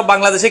সৌদি আরব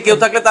বাংলাদেশে কেউ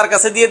থাকলে তার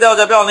কাছে দিয়ে দেওয়া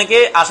যাবে, অনেকে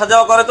আসা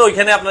যাওয়া করে তো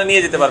ওইখানে আপনারা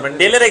নিয়ে যেতে পারবেন।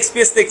 ডেলের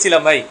এক্সপিএস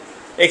দেখছিলাম ভাই,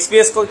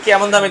 এক্সপিএস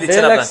কেমন দামে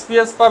দিচ্ছেন আপনারা?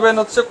 এক্সপিএস পাবেন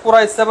হচ্ছে Core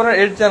i7 এর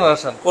 8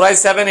 generation, Core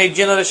i7 8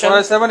 generation,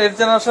 Core i7 8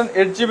 generation,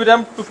 8 GB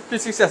RAM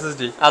 256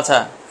 SSD, আচ্ছা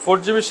 4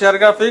 GB share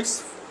graphics,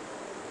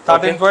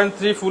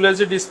 13.3 full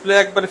HD display,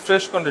 একবারে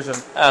ফ্রেশ কন্ডিশন।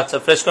 আচ্ছা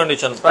ফ্রেশ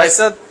কন্ডিশন।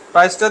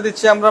 প্রাইসটা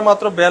দিচ্ছি আমরা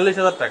মাত্র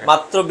 42000 টাকা।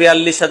 মাত্র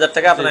 42000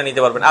 টাকা আপনারা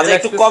নিতে পারবেন। আচ্ছা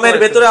একটু কমের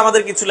ভেতরে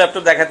আমাদের কিছু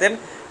ল্যাপটপ দেখাতেন,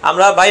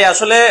 আমরা ভাই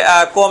আসলে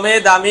কমে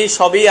দামি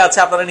সবই আছে,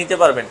 আপনারা নিতে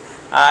পারবেন।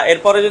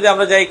 এরপরে যদি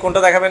আমরা যাই,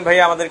 কোনটা দেখাবেন ভাই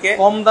আমাদেরকে?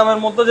 কম দামের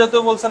মধ্যে যেহেতু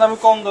বলছেন, আমি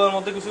কম দামের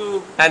মধ্যে কিছু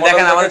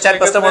দেখেন, আমাদের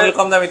 4-5টা মডেল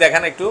কম দামি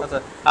দেখান একটু।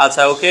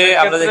 আচ্ছা ওকে,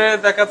 আমরা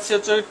দেখাচ্ছি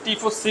হচ্ছে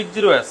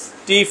T460S,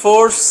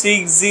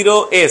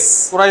 T460S,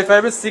 Core i5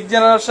 এর 6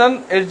 generation,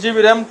 8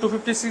 GB RAM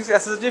 256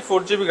 SSD,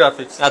 4 GB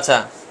graphics, আচ্ছা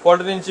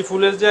 14 ইঞ্চি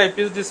ফুল এইচডি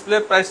আইপিএস ডিসপ্লে।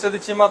 প্রাইসটা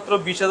দিচ্ছি মাত্র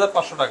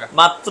 20500 টাকা।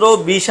 মাত্র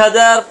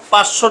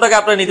 20500 টাকা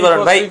আপনারা নিতে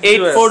পারবেন ভাই।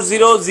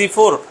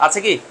 840G4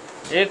 আছে কি?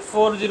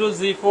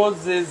 840G4,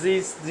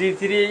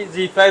 G3,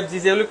 G5,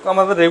 G7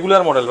 আমাদের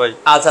রেগুলার মডেল ভাই।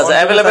 আচ্ছা আচ্ছা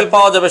अवेलेबल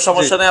পাওয়া যাবে,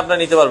 সমস্যা নেই, আপনারা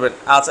নিতে পারবেন।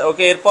 আচ্ছা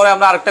ওকে, এরপর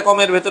আমরা আরেকটা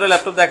কমের ভিতরে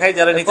ল্যাপটপ দেখাই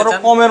যারা নিতে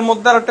চান। কমের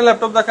মধ্যে আরেকটা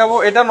ল্যাপটপ দেখাবো,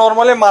 এটা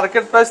নরমালি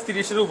মার্কেট প্রাইস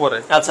 30 এর উপরে।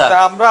 আচ্ছা,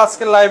 আমরা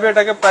আজকে লাইভে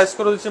এটাকে প্রাইস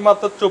করে দিচ্ছি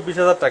মাত্র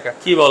 24000 টাকা।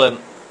 কি বলেন?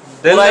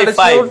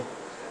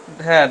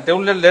 হ্যাঁ, Dell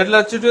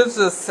Latitude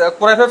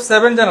Core i5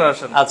 7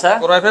 generation. আচ্ছা,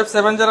 Core i5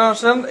 7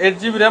 generation, 8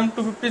 GB RAM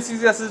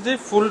 256 SSD,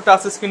 ফুল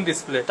টাচ স্ক্রিন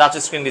ডিসপ্লে,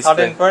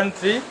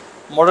 13.3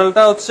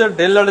 মডেলটা হচ্ছে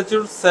Dell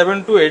Latitude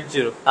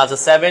 7280। আচ্ছা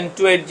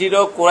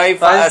 7280 Core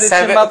i5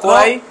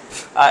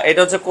 এটা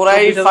হচ্ছে Core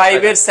i5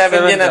 এর 7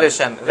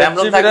 জেনারেশন, RAM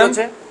ROM থাকবে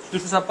হচ্ছে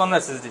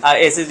 256 SSD আর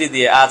SSD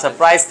দিয়ে। আচ্ছা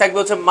প্রাইস থাকবে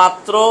হচ্ছে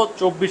মাত্র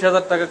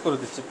 24000 টাকা করে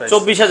দিচ্ছি প্রাইস।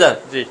 24000?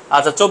 জি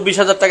আচ্ছা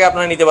 24000 টাকা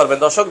আপনারা নিতে পারবেন।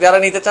 দর্শক যারা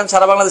নিতে চান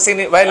সারা বাংলাদেশে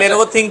ভাই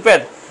Lenovo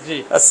ThinkPad G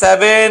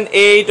 7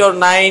 8 or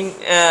 9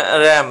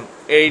 RAM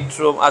 8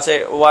 ROM আছে,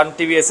 1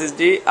 TB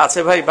SSD আছে।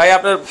 ভাই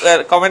আপনার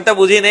কমেন্টটা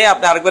বুঝিয়ে নেই,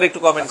 আপনি আরেকবার একটু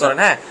কমেন্ট করেন।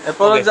 হ্যাঁ,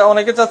 এরপর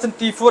অনেকে চাচ্ছেন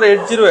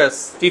T480S,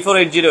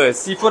 T480S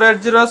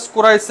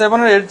Core i7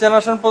 এর 8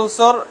 generation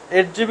processor,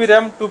 8 GB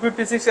RAM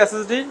 256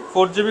 SSD,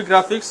 4 GB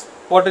graphics,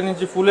 14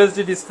 ইঞ্চি ফুল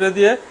এইচডি ডিসপ্লে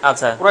দিয়ে।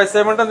 আচ্ছা Core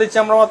i7 টা দিচ্ছি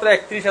আমরা মাত্র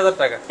 31000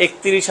 টাকা।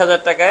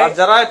 31000 টাকায়। আর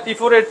যারা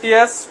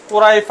T480S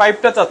Core i5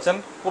 টা চাচ্ছেন,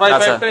 Core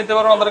i5 টা নিতে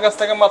পারবেন আমাদের কাছ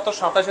থেকে মাত্র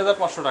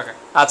 27500 টাকা।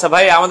 আচ্ছা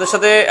ভাই আমাদের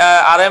সাথে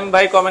আরএম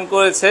ভাই কমেন্ট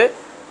করেছে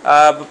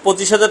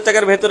 25000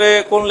 টাকার ভেতরে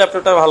কোন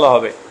ল্যাপটপটা ভালো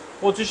হবে?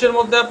 25 এর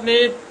মধ্যে আপনি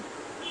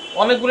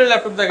অনেকগুলো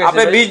ল্যাপটপ দেখাচ্ছেন,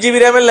 আপনি 20 জিবি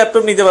RAM এর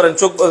ল্যাপটপ নিতে পারেন।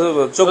 চোখ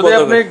যদি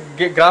আপনি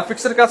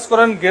গ্রাফিক্স এর কাজ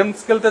করেন, গেমস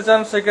খেলতে চান,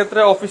 সেক্ষেত্রে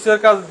অফিসের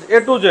কাজ A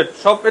to Z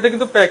সব, এটা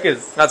কিন্তু প্যাকেজ।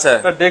 আচ্ছা,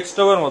 এটা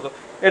ডেস্কটপের মতো,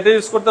 এটা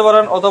ইউজ করতে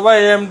পারেন, অথবা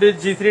AMD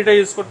G3 টা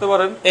ইউজ করতে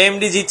পারেন।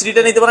 AMD G3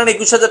 টা নিতে পারেন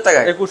 21000 টাকা।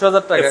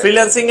 21000 টাকা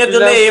ফ্রিল্যান্সিং এর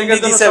জন্য AMD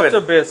G7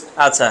 সবচেয়ে বেস্ট।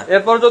 আচ্ছা,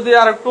 এরপর যদি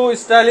আরেকটু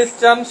স্টাইলিশ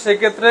চান,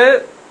 সেক্ষেত্রে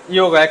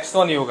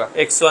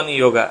X1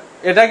 Yoga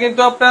এটা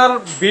কিন্তু আপনার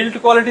বিল্ড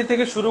কোয়ালিটি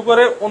থেকে শুরু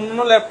করে অন্য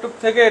ল্যাপটপ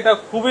থেকে এটা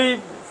খুবই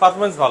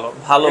পারফরম্যান্স ভালো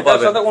পাবে,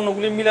 এর সাথে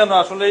অন্যগুলি মিলানো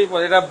আসলে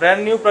এটা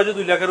ব্র্যান্ড নিউ প্রাইস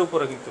 2 লাখের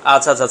উপরে কিন্তু।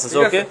 আচ্ছা আচ্ছা আচ্ছা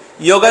ওকে,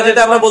 ইয়োগা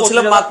যেটা আমরা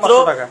বলছিলাম মাত্র,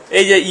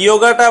 এই যে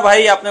ইয়োগাটা ভাই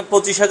আপনি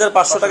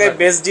 25500 টাকায়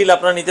বেস্ট ডিল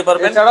আপনারা নিতে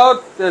পারবেন। এছাড়াও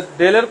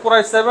ডেল এর Core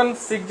i7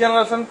 6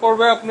 জেনারেশন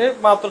করবে আপনি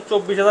মাত্র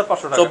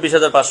 24500 টাকা।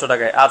 24500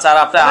 টাকায়। আচ্ছা, আর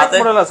আপনার হাতে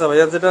মডেল আছে ভাই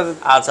যেটা,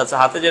 আচ্ছা আচ্ছা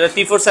হাতে যেটা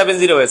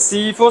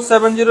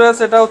T470S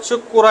এটা হচ্ছে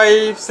Core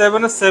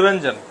i7 এর 7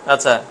 জেন।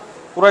 আচ্ছা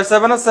Core i7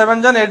 এর 7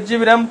 gen, 8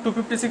 GB RAM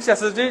 256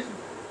 SSD,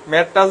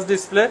 mat touch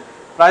display,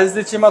 price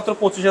দিচ্ছি মাত্র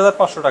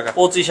 25500 টাকা।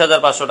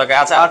 25500 টাকা।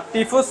 আচ্ছা, আর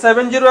টিফো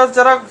 70s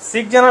যারা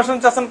 6 জেনারেশন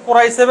চাচ্ছেন,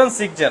 কোরাই 7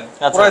 6 জেন,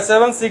 কোরাই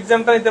 7 6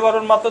 জেনটা নিতে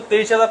পারবেন মাত্র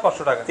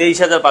 23500 টাকা।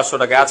 23500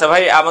 টাকা। আচ্ছা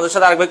ভাই, আমাদের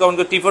সাথে আরেকবার কমেন্ট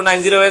করুন, টিফো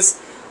 90s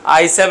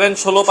i7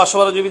 16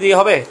 512 জিবি দিয়ে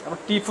হবে?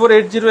 টি4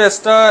 80s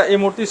টা এই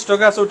মুহূর্তে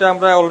স্টকে আছে, ওটা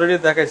আমরা অলরেডি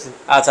দেখাইছি।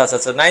 আচ্ছা আচ্ছা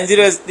আচ্ছা,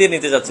 90s দিয়ে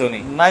নিতে যাচ্ছে উনি?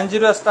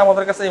 90s টা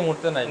আমাদের কাছে এই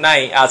মুহূর্তে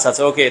নাই। আচ্ছা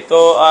আচ্ছা, ওকে। তো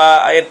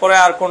এরপরে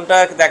আর কোনটা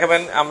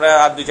দেখাবেন? আমরা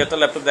আর দুই চারটা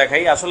ল্যাপটপ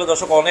দেখাই। আসলে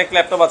দর্শক অনেক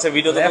ল্যাপটপ আছে,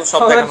 ভিডিওতে তো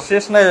সব দেখানো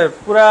শেষ নাই,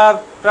 পুরো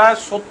প্রায়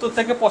 70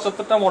 থেকে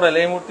 75টা মডেল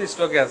এই মুহূর্তে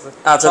স্টকে আছে।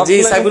 আচ্ছা জি,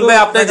 সাইফুল ভাই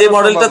আপনি যে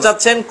মডেলটা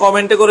চাচ্ছেন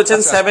কমেন্টে করেছেন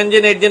 7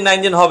 জেন 8 জেন 9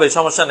 জেন হবে,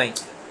 সমস্যা নাই।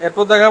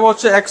 এরপর দেখাবো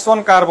হচ্ছে X1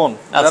 কার্বন।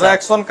 যারা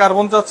X1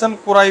 কার্বন চাচ্ছেন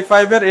কোরাই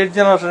 5 এর 8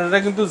 জেনারেশন, এটা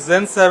কিন্তু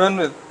জেন 7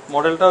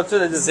 মডেলটা হচ্ছে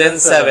জেন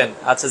 7।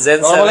 আচ্ছা, জেন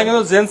 7 নরমালি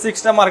কিন্তু জেন 6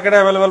 টা মার্কেটে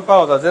अवेलेबल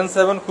পাওয়া যায়, জেন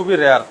 7 খুবই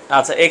রেয়ার।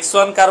 আচ্ছা,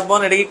 X1 কার্বন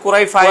এটা কি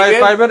কোরাই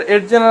 5 এর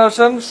 8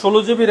 generation,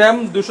 16 GB RAM,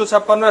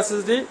 256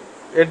 SSD,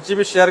 8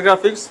 GB share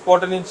graphics,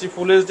 14 ইঞ্চি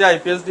ফুল এইচডি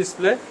আইপিএস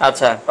ডিসপ্লে।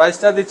 আচ্ছা,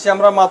 প্রাইসটা দিচ্ছি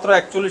আমরা মাত্র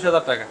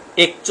 41000 টাকা।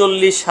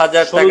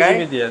 41000 টাকায়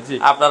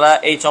আপনারা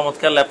এই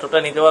চমৎকার ল্যাপটপটা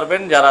নিতে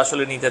পারবেন যারা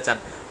আসলে নিতে চান।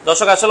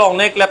 দর্শক, আসলে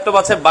অনেক ল্যাপটপ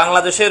আছে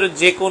বাংলাদেশের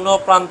যে কোনো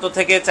প্রান্ত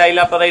থেকে, চাইলে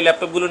আপনারা এই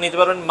ল্যাপটপগুলো নিতে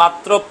পারবেন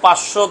মাত্র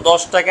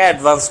 510 টাকা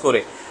অ্যাডভান্স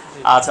করে।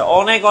 আচ্ছা,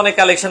 অনেক অনেক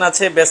কালেকশন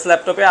আছে বেস্ট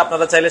ল্যাপটপে,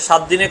 আপনারা চাইলে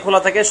 7 দিনে খোলা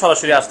থাকে,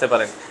 সরাসরি আসতে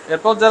পারেন।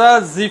 এরপর যারা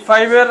G5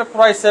 এর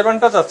প্রাইস 7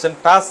 টা চাচ্ছেন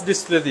টাচ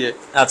ডিসপ্লে দিয়ে,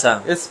 আচ্ছা,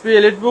 SP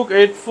EliteBook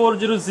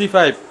 840G5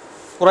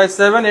 price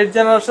 7 8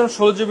 generation,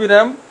 16 GB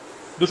RAM,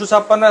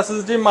 256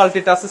 SSD,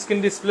 multi touch screen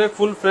display,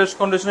 full fresh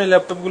কন্ডিশনের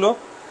ল্যাপটপগুলো,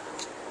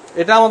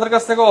 এটা আমাদের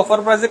কাছ থেকে অফার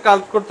প্রাইসে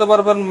কালেক্ট করতে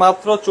পারবেন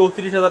মাত্র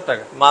 34000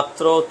 টাকা।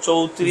 মাত্র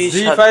 34000।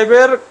 G5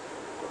 এর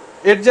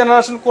 8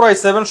 জেনারেশন কোরাই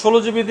 7 16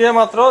 জিবি দিয়ে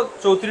মাত্র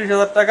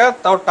 34000 টাকা,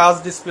 তাও টাচ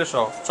ডিসপ্লে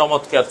সহ।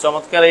 চমৎকার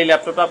চমৎকার এই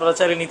ল্যাপটপটা আপনারা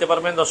চাইলে নিতে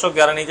পারবেন। দর্শক,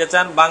 যারা নিতে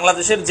চান,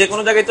 বাংলাদেশের যে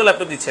কোনো জায়গায় তো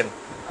ল্যাপটপ দিচ্ছেন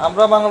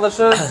আমরা,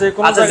 বাংলাদেশের যে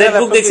কোনো জায়গায়। আচ্ছা,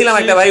 জেডবুক দেখছিলাম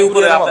একটা ভাই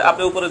উপরে,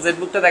 আপনি উপরে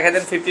জেডবুকটা দেখাই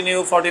দেন, 50 নিউ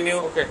 40 নিউ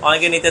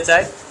অনেকে নিতে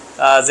চায়।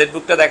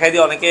 জেডবুকটা দেখাই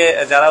দিই অনেকে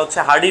যারা হচ্ছে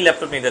হার্ডি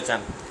ল্যাপটপ নিতে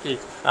চান, কি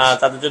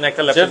তাদের জন্য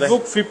একটা ল্যাপটপ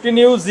জেডবুক 50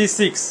 নিউ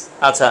G6।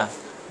 আচ্ছা,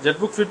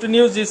 জেডবুক 50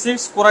 নিউ G6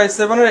 কোরাই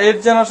 7 এর 8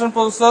 generation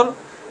processor,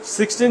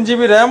 16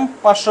 GB RAM,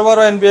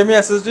 512 NVMe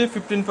SSD,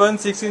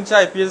 15.6 ইঞ্চি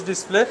আইপিএস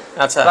ডিসপ্লে।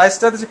 আচ্ছা,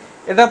 প্রাইসটা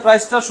এটা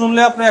প্রাইসটা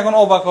শুনলে আপনি এখন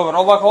অবাক হবেন,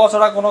 অবাক হওয়া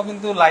ছাড়া কোনো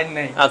কিন্তু লাইন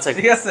নেই। আচ্ছা,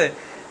 ঠিক আছে,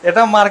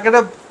 এটা মার্কেটে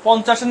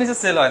 50 এর নিচে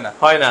সেল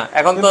হয় না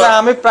এখন তো,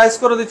 আমি প্রাইস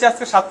করে দিচ্ছি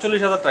আজকে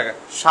 47000 টাকা।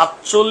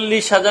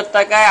 47000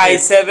 টাকায়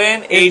i7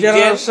 8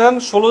 জেনারেশন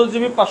 16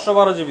 জিবি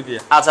 512 জিবি দিয়ে।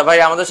 আচ্ছা ভাই,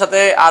 আমাদের সাথে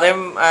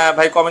আরএম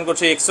ভাই কমেন্ট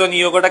করছে X1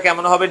 ইয়োগাটা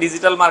কেমন হবে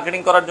ডিজিটাল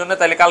মার্কেটিং করার জন্য,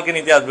 তাহলে কালকে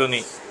নিতে আসবে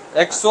উনি।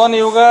 X1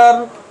 ইয়োগার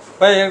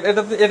ভাই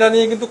এটা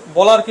নিয়ে কিন্তু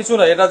বলার কিছু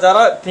নাই, এটা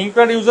যারা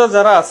থিংকপ্যাড ইউজার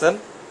যারা আছেন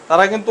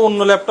তারা কিন্তু অন্য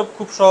ল্যাপটপ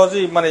খুব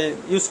সহজেই মানে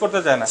ইউজ করতে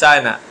চায়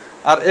না,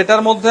 আর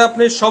এটার মধ্যে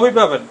আপনি সবই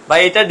পাবেন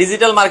ভাই। এটা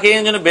ডিজিটাল মার্কেটিং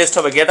এর জন্য বেস্ট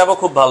হবে, গেটআপও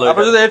খুব ভালো।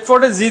 আপনি যদি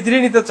 840 G3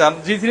 নিতে চান,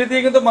 G3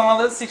 দিয়ে কিন্তু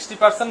বাংলাদেশের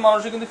 60%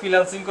 মানুষই কিন্তু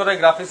ফ্রিল্যান্সিং করে,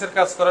 গ্রাফিক্সের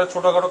কাজ করে,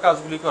 ছোটখাটো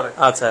কাজগুলি করে।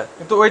 আচ্ছা,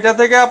 কিন্তু ওইটা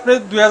থেকে আপনি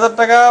 2000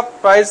 টাকা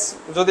প্রাইস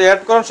যদি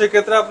অ্যাড করেন, সেই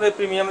ক্ষেত্রে আপনি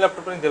প্রিমিয়াম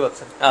ল্যাপটপ নিতে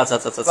পাচ্ছেন। আচ্ছা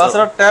আচ্ছা আচ্ছা,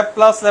 তাছাড়া ট্যাব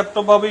প্লাস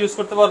ল্যাপটপ ভাবে ইউজ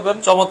করতে পারবেন।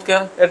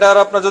 চমৎকার। এটা আর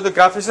আপনার যদি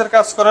গ্রাফিক্সের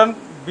কাজ করেন,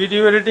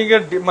 ভিডিও এডিটিং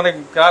এর মানে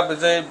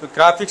যে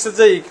গ্রাফিক্সের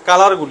যে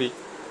কালারগুলি,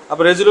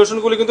 আপনি রেজোলিউশন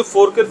গুলো কিন্তু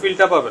 4K এর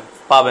ফিলটা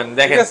পাবেন।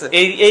 দেখেন,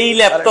 এই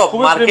ল্যাপটপ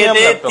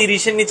মার্কেটে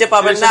 30 এর নিচে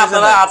পাবেন না,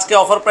 আপনারা আজকে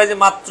অফার প্রাইসে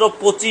মাত্র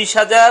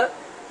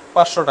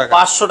 25500 টাকা।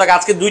 500 টাকা।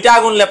 আজকে দুইটা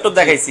আগুন ল্যাপটপ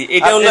দেখাইছি,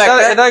 এটা হলো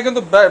একটা, এটা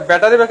কিন্তু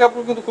ব্যাটারি ব্যাকআপ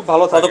কিন্তু খুব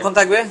ভালো থাকে। কতক্ষণ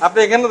থাকবে? আপনি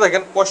এখানে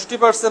দেখেন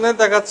 65% এ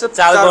দেখাচ্ছে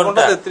 4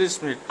 ঘন্টা 33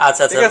 মিনিট।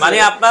 আচ্ছা আচ্ছা, মানে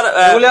আপনার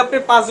এগুলি আপনি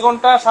 5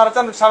 ঘন্টা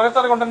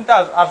 4.5 ঘন্টা নিতে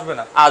আসবে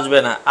না।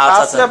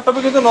 আচ্ছা আচ্ছা,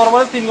 ল্যাপটপে কিন্তু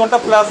নরমালি 3 ঘন্টা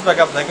প্লাস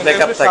ব্যাকআপ থাকে,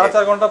 কিন্তু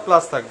 4.5 ঘন্টা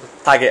প্লাস থাকে।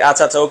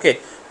 আচ্ছা আচ্ছা, ওকে।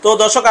 তো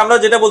দর্শক, আমরা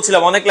যেটা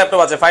বলছিলাম অনেক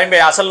ল্যাপটপ আছে। ফাইন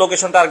ভাই, আসার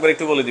লোকেশনটা আরেকবার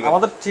একটু বলে দিবেন।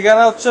 আমাদের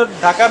ঠিকানা হচ্ছে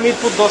ঢাকা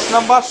মিরপুর 10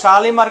 নম্বর, শাহ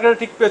আলী মার্কেটের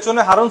ঠিক পেছনে,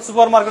 হারুন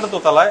সুপার মার্কেটের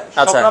দোতলায়,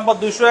 shop number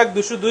 201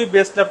 202,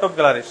 best laptop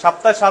gallery.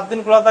 সপ্তাহে 7 দিন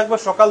খোলা থাকবে,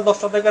 সকাল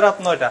 10টা থেকে রাত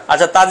 9টা।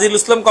 আচ্ছা, তাজিল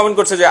ইসলাম কমেন্ট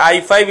করছে যে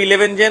i5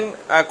 11 জেন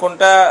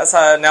কোনটা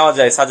নেওয়া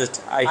যায়, সাজেস্ট।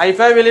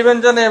 i5 11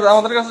 জেন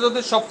আমাদের কাছে যদি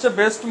সবচেয়ে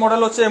বেস্ট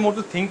মডেল হচ্ছে এই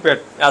মুহূর্তে থিংকপ্যাড।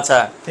 আচ্ছা,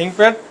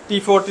 থিংকপ্যাড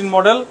T14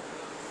 মডেল,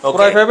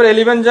 কোরাই 5 এর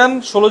 11 gen,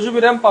 16 GB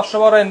RAM,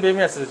 512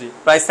 NVMe SSD।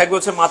 Price থাকবে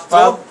হচ্ছে মাত্র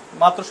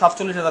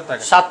 47000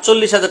 টাকা।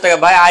 47000 টাকা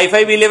ভাই।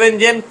 i5 11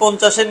 জেন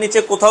 50 এর নিচে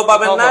কোথাও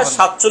পাবেন না,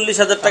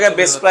 47000 টাকা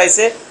বেস্ট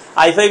প্রাইসে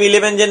i5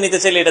 11 জেন নিতে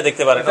চাইলে এটা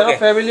দেখতে পারেন। ওকে,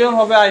 প্যাভিলিয়ন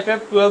হবে, i5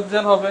 12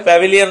 জেন হবে,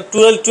 প্যাভিলিয়ন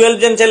 12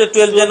 জেন চাইলে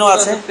 12 জেনও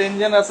আছে, 10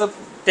 জেন আছে,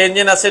 10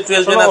 জেন আছে,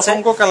 12 জেন আছে,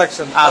 অসংখ্য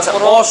কালেকশন। আচ্ছা,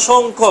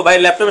 অসংখ্য ভাই।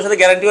 ল্যাপটপের সাথে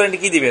গ্যারান্টি ওয়ারেন্টি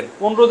কি দিবেন?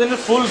 15 দিনের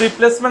ফুল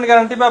রিপ্লেসমেন্ট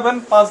গ্যারান্টি পাবেন,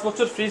 5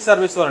 বছর ফ্রি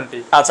সার্ভিস ওয়ারেন্টি।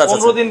 আচ্ছা,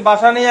 15 দিন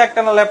বাসা নিয়ে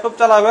একটা ল্যাপটপ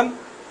চালাবেন,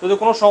 যদি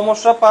কোনো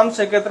সমস্যা পান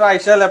সেক্ষেত্রে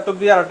আইসা ল্যাপটপ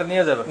দিয়ে আরেকটা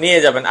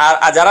নিয়ে যাবেন।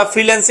 আর যারা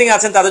ফ্রিল্যান্সিং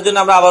আছেন তাদের জন্য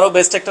আমরা আবারও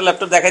বেস্ট একটা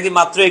ল্যাপটপ দেখাই দিই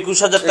মাত্র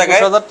 21000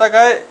 টাকায়। 21000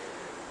 টাকায়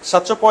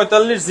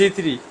 745 G3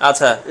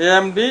 আচ্ছা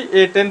AMD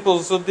A10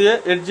 প্রসেসর দিয়ে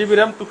 8GB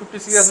RAM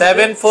 256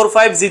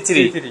 745 G3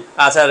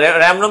 আচ্ছা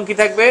RAM ROM কি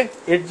থাকবে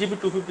 8GB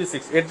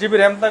 256 8GB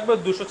RAM থাকবে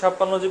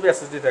 256GB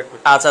SSD থাকবে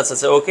আচ্ছা আচ্ছা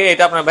আচ্ছা ওকে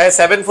এটা আপনার ভাই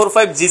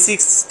 745 G6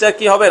 টা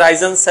কি হবে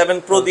Ryzen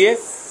 7 Pro দিয়ে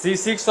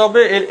G6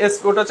 হবে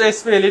ওটা হচ্ছে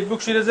HP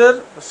EliteBook সিরিজের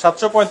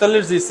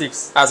 745 G6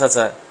 আচ্ছা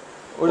আচ্ছা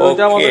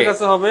ওইটা আমাদের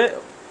কাছে হবে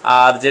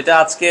আর যেটা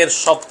আজকের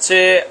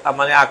সবচেয়ে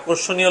মানে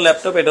আকর্ষণীয়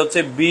ল্যাপটপ এটা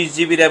হচ্ছে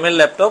 20GB RAM এর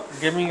laptop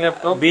gaming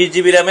laptop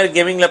 20GB RAM এর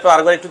গেমিং ল্যাপটপ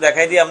আরেকবার একটু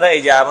দেখাই দিই আমরা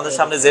এই যে আমাদের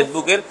সামনে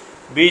ZBook এর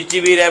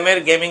 20GB RAM এর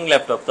গেমিং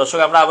ল্যাপটপ দর্শক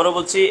আমরা আবারও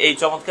বলছি এই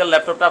চমৎকার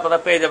ল্যাপটপটা আপনারা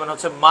পেয়ে যাবেন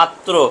হচ্ছে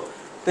মাত্র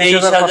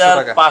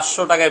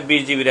 23500 টাকায়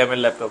 20GB RAM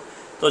এর ল্যাপটপ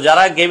তো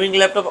যারা গেমিং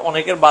ল্যাপটপ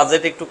অনেকের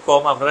বাজেট একটু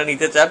কম আপনারা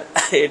নিতে চান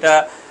এটা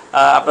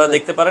আপনারা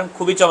দেখতে পারেন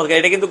খুবই চমৎকার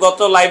এটা কিন্তু গত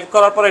লাইভ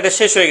করার পর এটা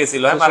শেষ হয়ে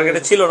গেছিল হ্যাঁ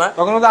মার্কেটে ছিল না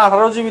তখন তো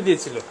 18GB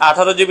দিয়েছিল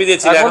 18GB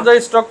দিয়েছিল এখন যে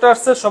স্টকটা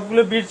আসছে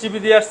সবগুলো 20GB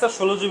দিয়ে আসছে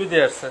 16GB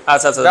দিয়ে আসছে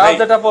আচ্ছা আচ্ছা যার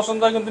যেটা পছন্দ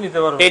হয় কিন্তু নিতে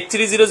পারবে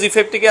 830 G5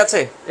 কি আছে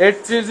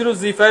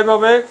 830 G5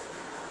 হবে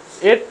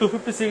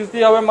 8256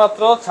 দিয়ে হবে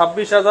মাত্র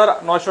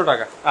 26900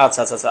 টাকা আচ্ছা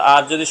আচ্ছা আচ্ছা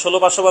আর যদি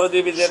 16512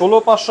 দিয়ে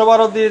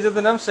 16512 দিয়ে যদি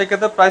নেন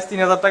সেক্ষেত্রে প্রাইস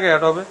 3000 টাকা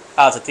অ্যাড হবে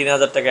আচ্ছা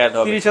 3000 টাকা অ্যাড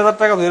হবে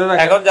 30000 টাকা ধরে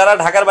রাখেন এখন যারা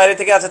ঢাকার বাইরে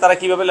থেকে আছে তারা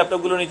কিভাবে ল্যাপটপ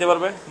গুলো নিতে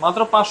পারবে মাত্র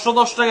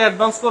 510 টাকা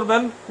অ্যাডভান্স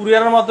করবেন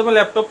কুরিয়ারের মাধ্যমে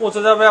ল্যাপটপ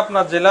পৌঁছে যাবে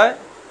আপনার জেলায়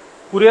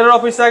কুরিয়ারের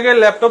অফিসে আগে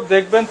ল্যাপটপ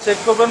দেখবেন চেক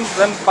করবেন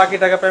দেন বাকি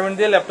টাকা পেমেন্ট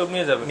দিয়ে ল্যাপটপ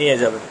নিয়ে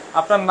যাবেন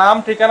আপনার নাম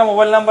ঠিকানা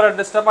মোবাইল নাম্বার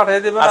অ্যাড্রেসটা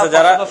পাঠিয়ে দিবেন আচ্ছা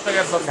যারা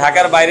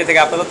ঢাকার বাইরে থেকে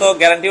আপনারা তো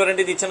গ্যারান্টি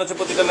ওয়ারেন্টি দিচ্ছেন হচ্ছে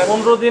প্রতিটা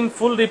 15 দিন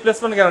ফুল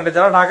রিপ্লেসমেন্ট গ্যারান্টি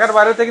যারা ঢাকার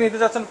বাইরে থেকে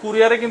নিতে যাচ্ছেন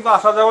কুরিয়ারে কিন্তু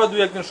আসা যাওয়া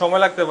 2-1 দিন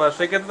সময় লাগতে পারে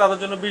সেই ক্ষেত্রে তাদের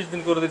জন্য 20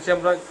 দিন করে দিচ্ছি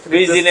আমরা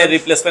 20 দিনের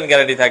রিপ্লেসমেন্ট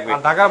গ্যারান্টি থাকবে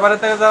আর ঢাকার বাইরে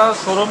থেকে যারা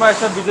শোরুমে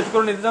এসে ভিজিট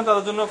করে নিতে চান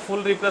তাদের জন্য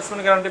ফুল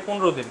রিপ্লেসমেন্ট গ্যারান্টি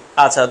 15 দিন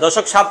আচ্ছা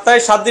দর্শক সপ্তাহে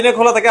 7 দিনে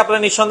খোলা থাকে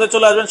আপনারা নিঃসন্দেহে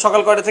চলে আসবেন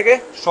সকাল কয়টা থেকে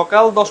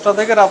সকাল 10টা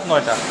থেকে রাত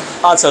 9টা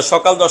আচ্ছা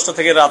সকাল 10টা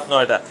থেকে রাত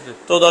 9টা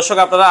তো দর্শক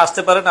আপনারা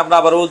আসতে পারেন আমরা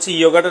আবার বলছি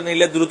ইয়োগাটা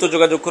নিলে দ্রুত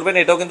যোগাযোগ করবেন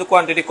এটাও কিন্তু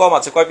কোয়ান্টিটি কম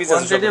আছে কয় পিস আছে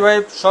কোয়ান্টিটি ভাই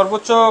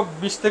সর্বোচ্চ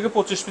 20 থেকে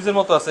 25 পিসের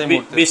মতো আছে এই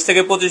মুহূর্তে 20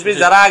 থেকে 25 পিস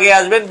যারা আগে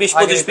আসবেন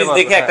 20-25 পিস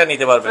দেখে একটা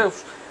নিতে পারবেন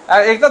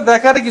আর এটা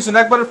দেখার কিছু না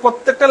একবার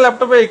প্রত্যেকটা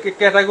ল্যাপটপে এই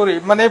ক্যাটাগরি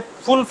মানে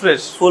ফুল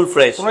ফ্রেশ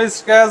কোনো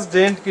স্ক্র্যাচ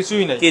ডেন্ট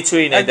কিছুই নাই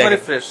একবারে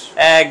ফ্রেশ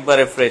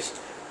একবারে ফ্রেশ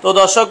তো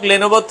দর্শক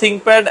Lenovo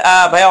ThinkPad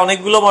ভাই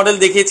অনেকগুলো মডেল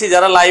দেখিয়েছি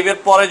যারা লাইভের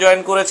পরে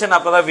জয়েন করেছেন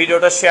আপনারা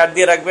ভিডিওটা শেয়ার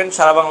দিয়ে রাখবেন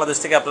সারা বাংলাদেশ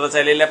থেকে আপনারা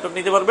চাইলে ল্যাপটপ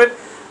নিতে পারবেন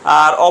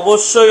আর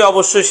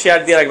অবশ্যই শেয়ার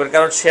দিয়ে রাখবেন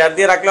কারণ শেয়ার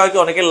দিয়ে রাখলে হয়তো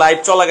অনেকে লাইভ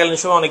চলাকালীন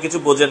সময় অনেক কিছু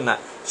বোঝেন না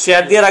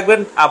শেয়ার দিয়ে রাখবেন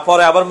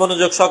পরে আবার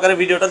মনোযোগ সহকারে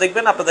ভিডিওটা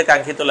দেখবেন আপনাদের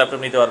কাঙ্ক্ষিত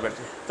ল্যাপটপ নিতে পারবেন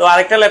তো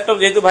আরেকটা ল্যাপটপ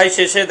যেহেতু ভাই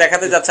শেষে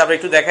দেখাতে যাচ্ছে আমরা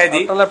একটু দেখাই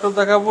দিই একটা ল্যাপটপ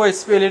দেখাবো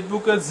HP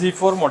EliteBook এর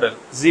G4 model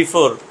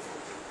G4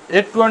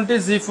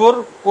 820 G4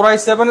 Core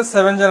i7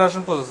 7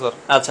 generation processor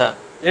আচ্ছা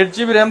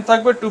 8GB RAM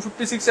থাকবে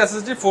 256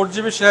 SSD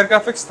 4GB share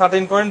graphics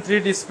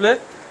 13.3 display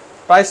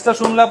প্রাইসটা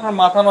শুনলে আপনার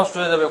মাথা নষ্ট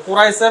হয়ে যাবে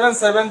Core i7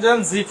 7 জেন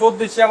G4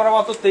 দিচ্ছি আমরা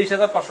মাত্র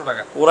 23500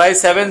 টাকা Core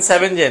i7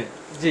 7 জেন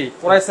জি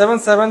Core i7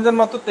 7 জেন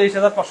মাত্র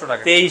 23500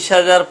 টাকা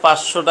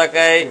 23500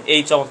 টাকায়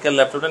এই চমৎকার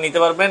ল্যাপটপটা নিতে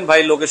পারবেন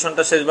ভাই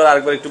লোকেশনটা শেষবার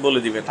আরেকবার একটু বলে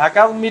দিবেন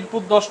ঢাকা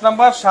মিরপুর 10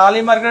 নাম্বার শাহ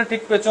আলী মার্কেটের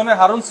ঠিক পেছনে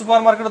হারুন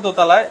সুপারমার্কেটের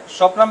দোতলায়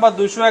shop number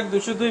 201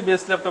 202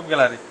 best laptop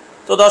gallery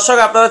তো দর্শক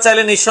আপনারা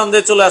চাইলে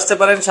নিঃসন্দেহে চলে আসতে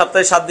পারেন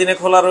সপ্তাহে 7 দিনে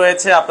খোলা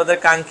রয়েছে আপনাদের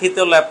কাঙ্ক্ষিত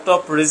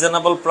ল্যাপটপ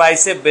রিজনেবল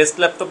প্রাইসে best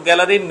laptop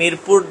gallery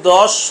Mirpur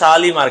 10 Shah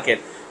Ali market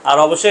আর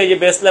অবশ্যই এই যে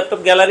বেস্ট ল্যাপটপ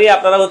গ্যালারি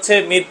আপনারা হচ্ছে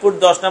মিরপুর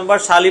 10 নাম্বার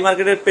শাহ আলী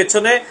মার্কেটের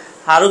পেছনে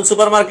হারুন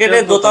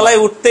সুপারমার্কেটের দোতলায়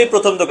উঠতেই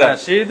প্রথম দোকান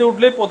সিঁড়িতে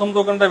উঠলেই প্রথম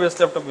দোকানটা বেস্ট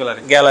ল্যাপটপ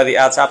গ্যালারি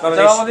আচ্ছা আপনারা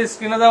আমাদের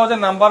স্ক্রিনে দেওয়া যে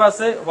নাম্বার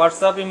আছে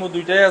হোয়াটসঅ্যাপ ইমো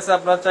দুইটাই আছে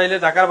আপনারা চাইলে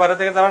ঢাকার বাইরে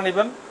থেকে যারা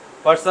নেবেন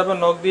হোয়াটসঅ্যাপে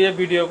নক দিয়ে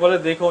ভিডিও কলে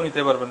দেখেও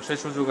নিতে পারবেন সেই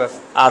সুযোগ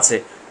আছে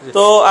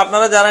তো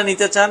আপনারা যারা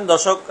নিতে চান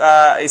দর্শক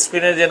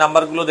স্ক্রিনে যে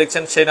নাম্বারগুলো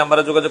দেখছেন সেই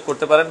নাম্বারে যোগাযোগ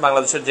করতে পারেন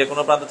বাংলাদেশের যে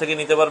কোনো প্রান্ত থেকে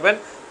নিতে পারবেন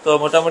তো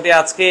মোটামুটি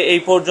আজকে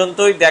এই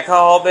পর্যন্তই দেখা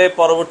হবে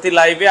পরবর্তী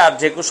লাইভে আর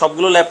যে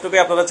সবগুলো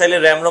ল্যাপটপে আপনারা চাইলে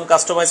RAM ROM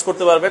কাস্টমাইজ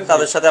করতে পারবেন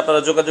তাদের সাথে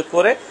আপনারা যোগাযোগ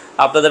করে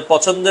আপনাদের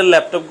পছন্দের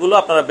ল্যাপটপগুলো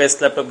আপনারা বেস্ট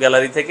ল্যাপটপ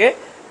গ্যালারি থেকে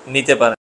নিতে পারেন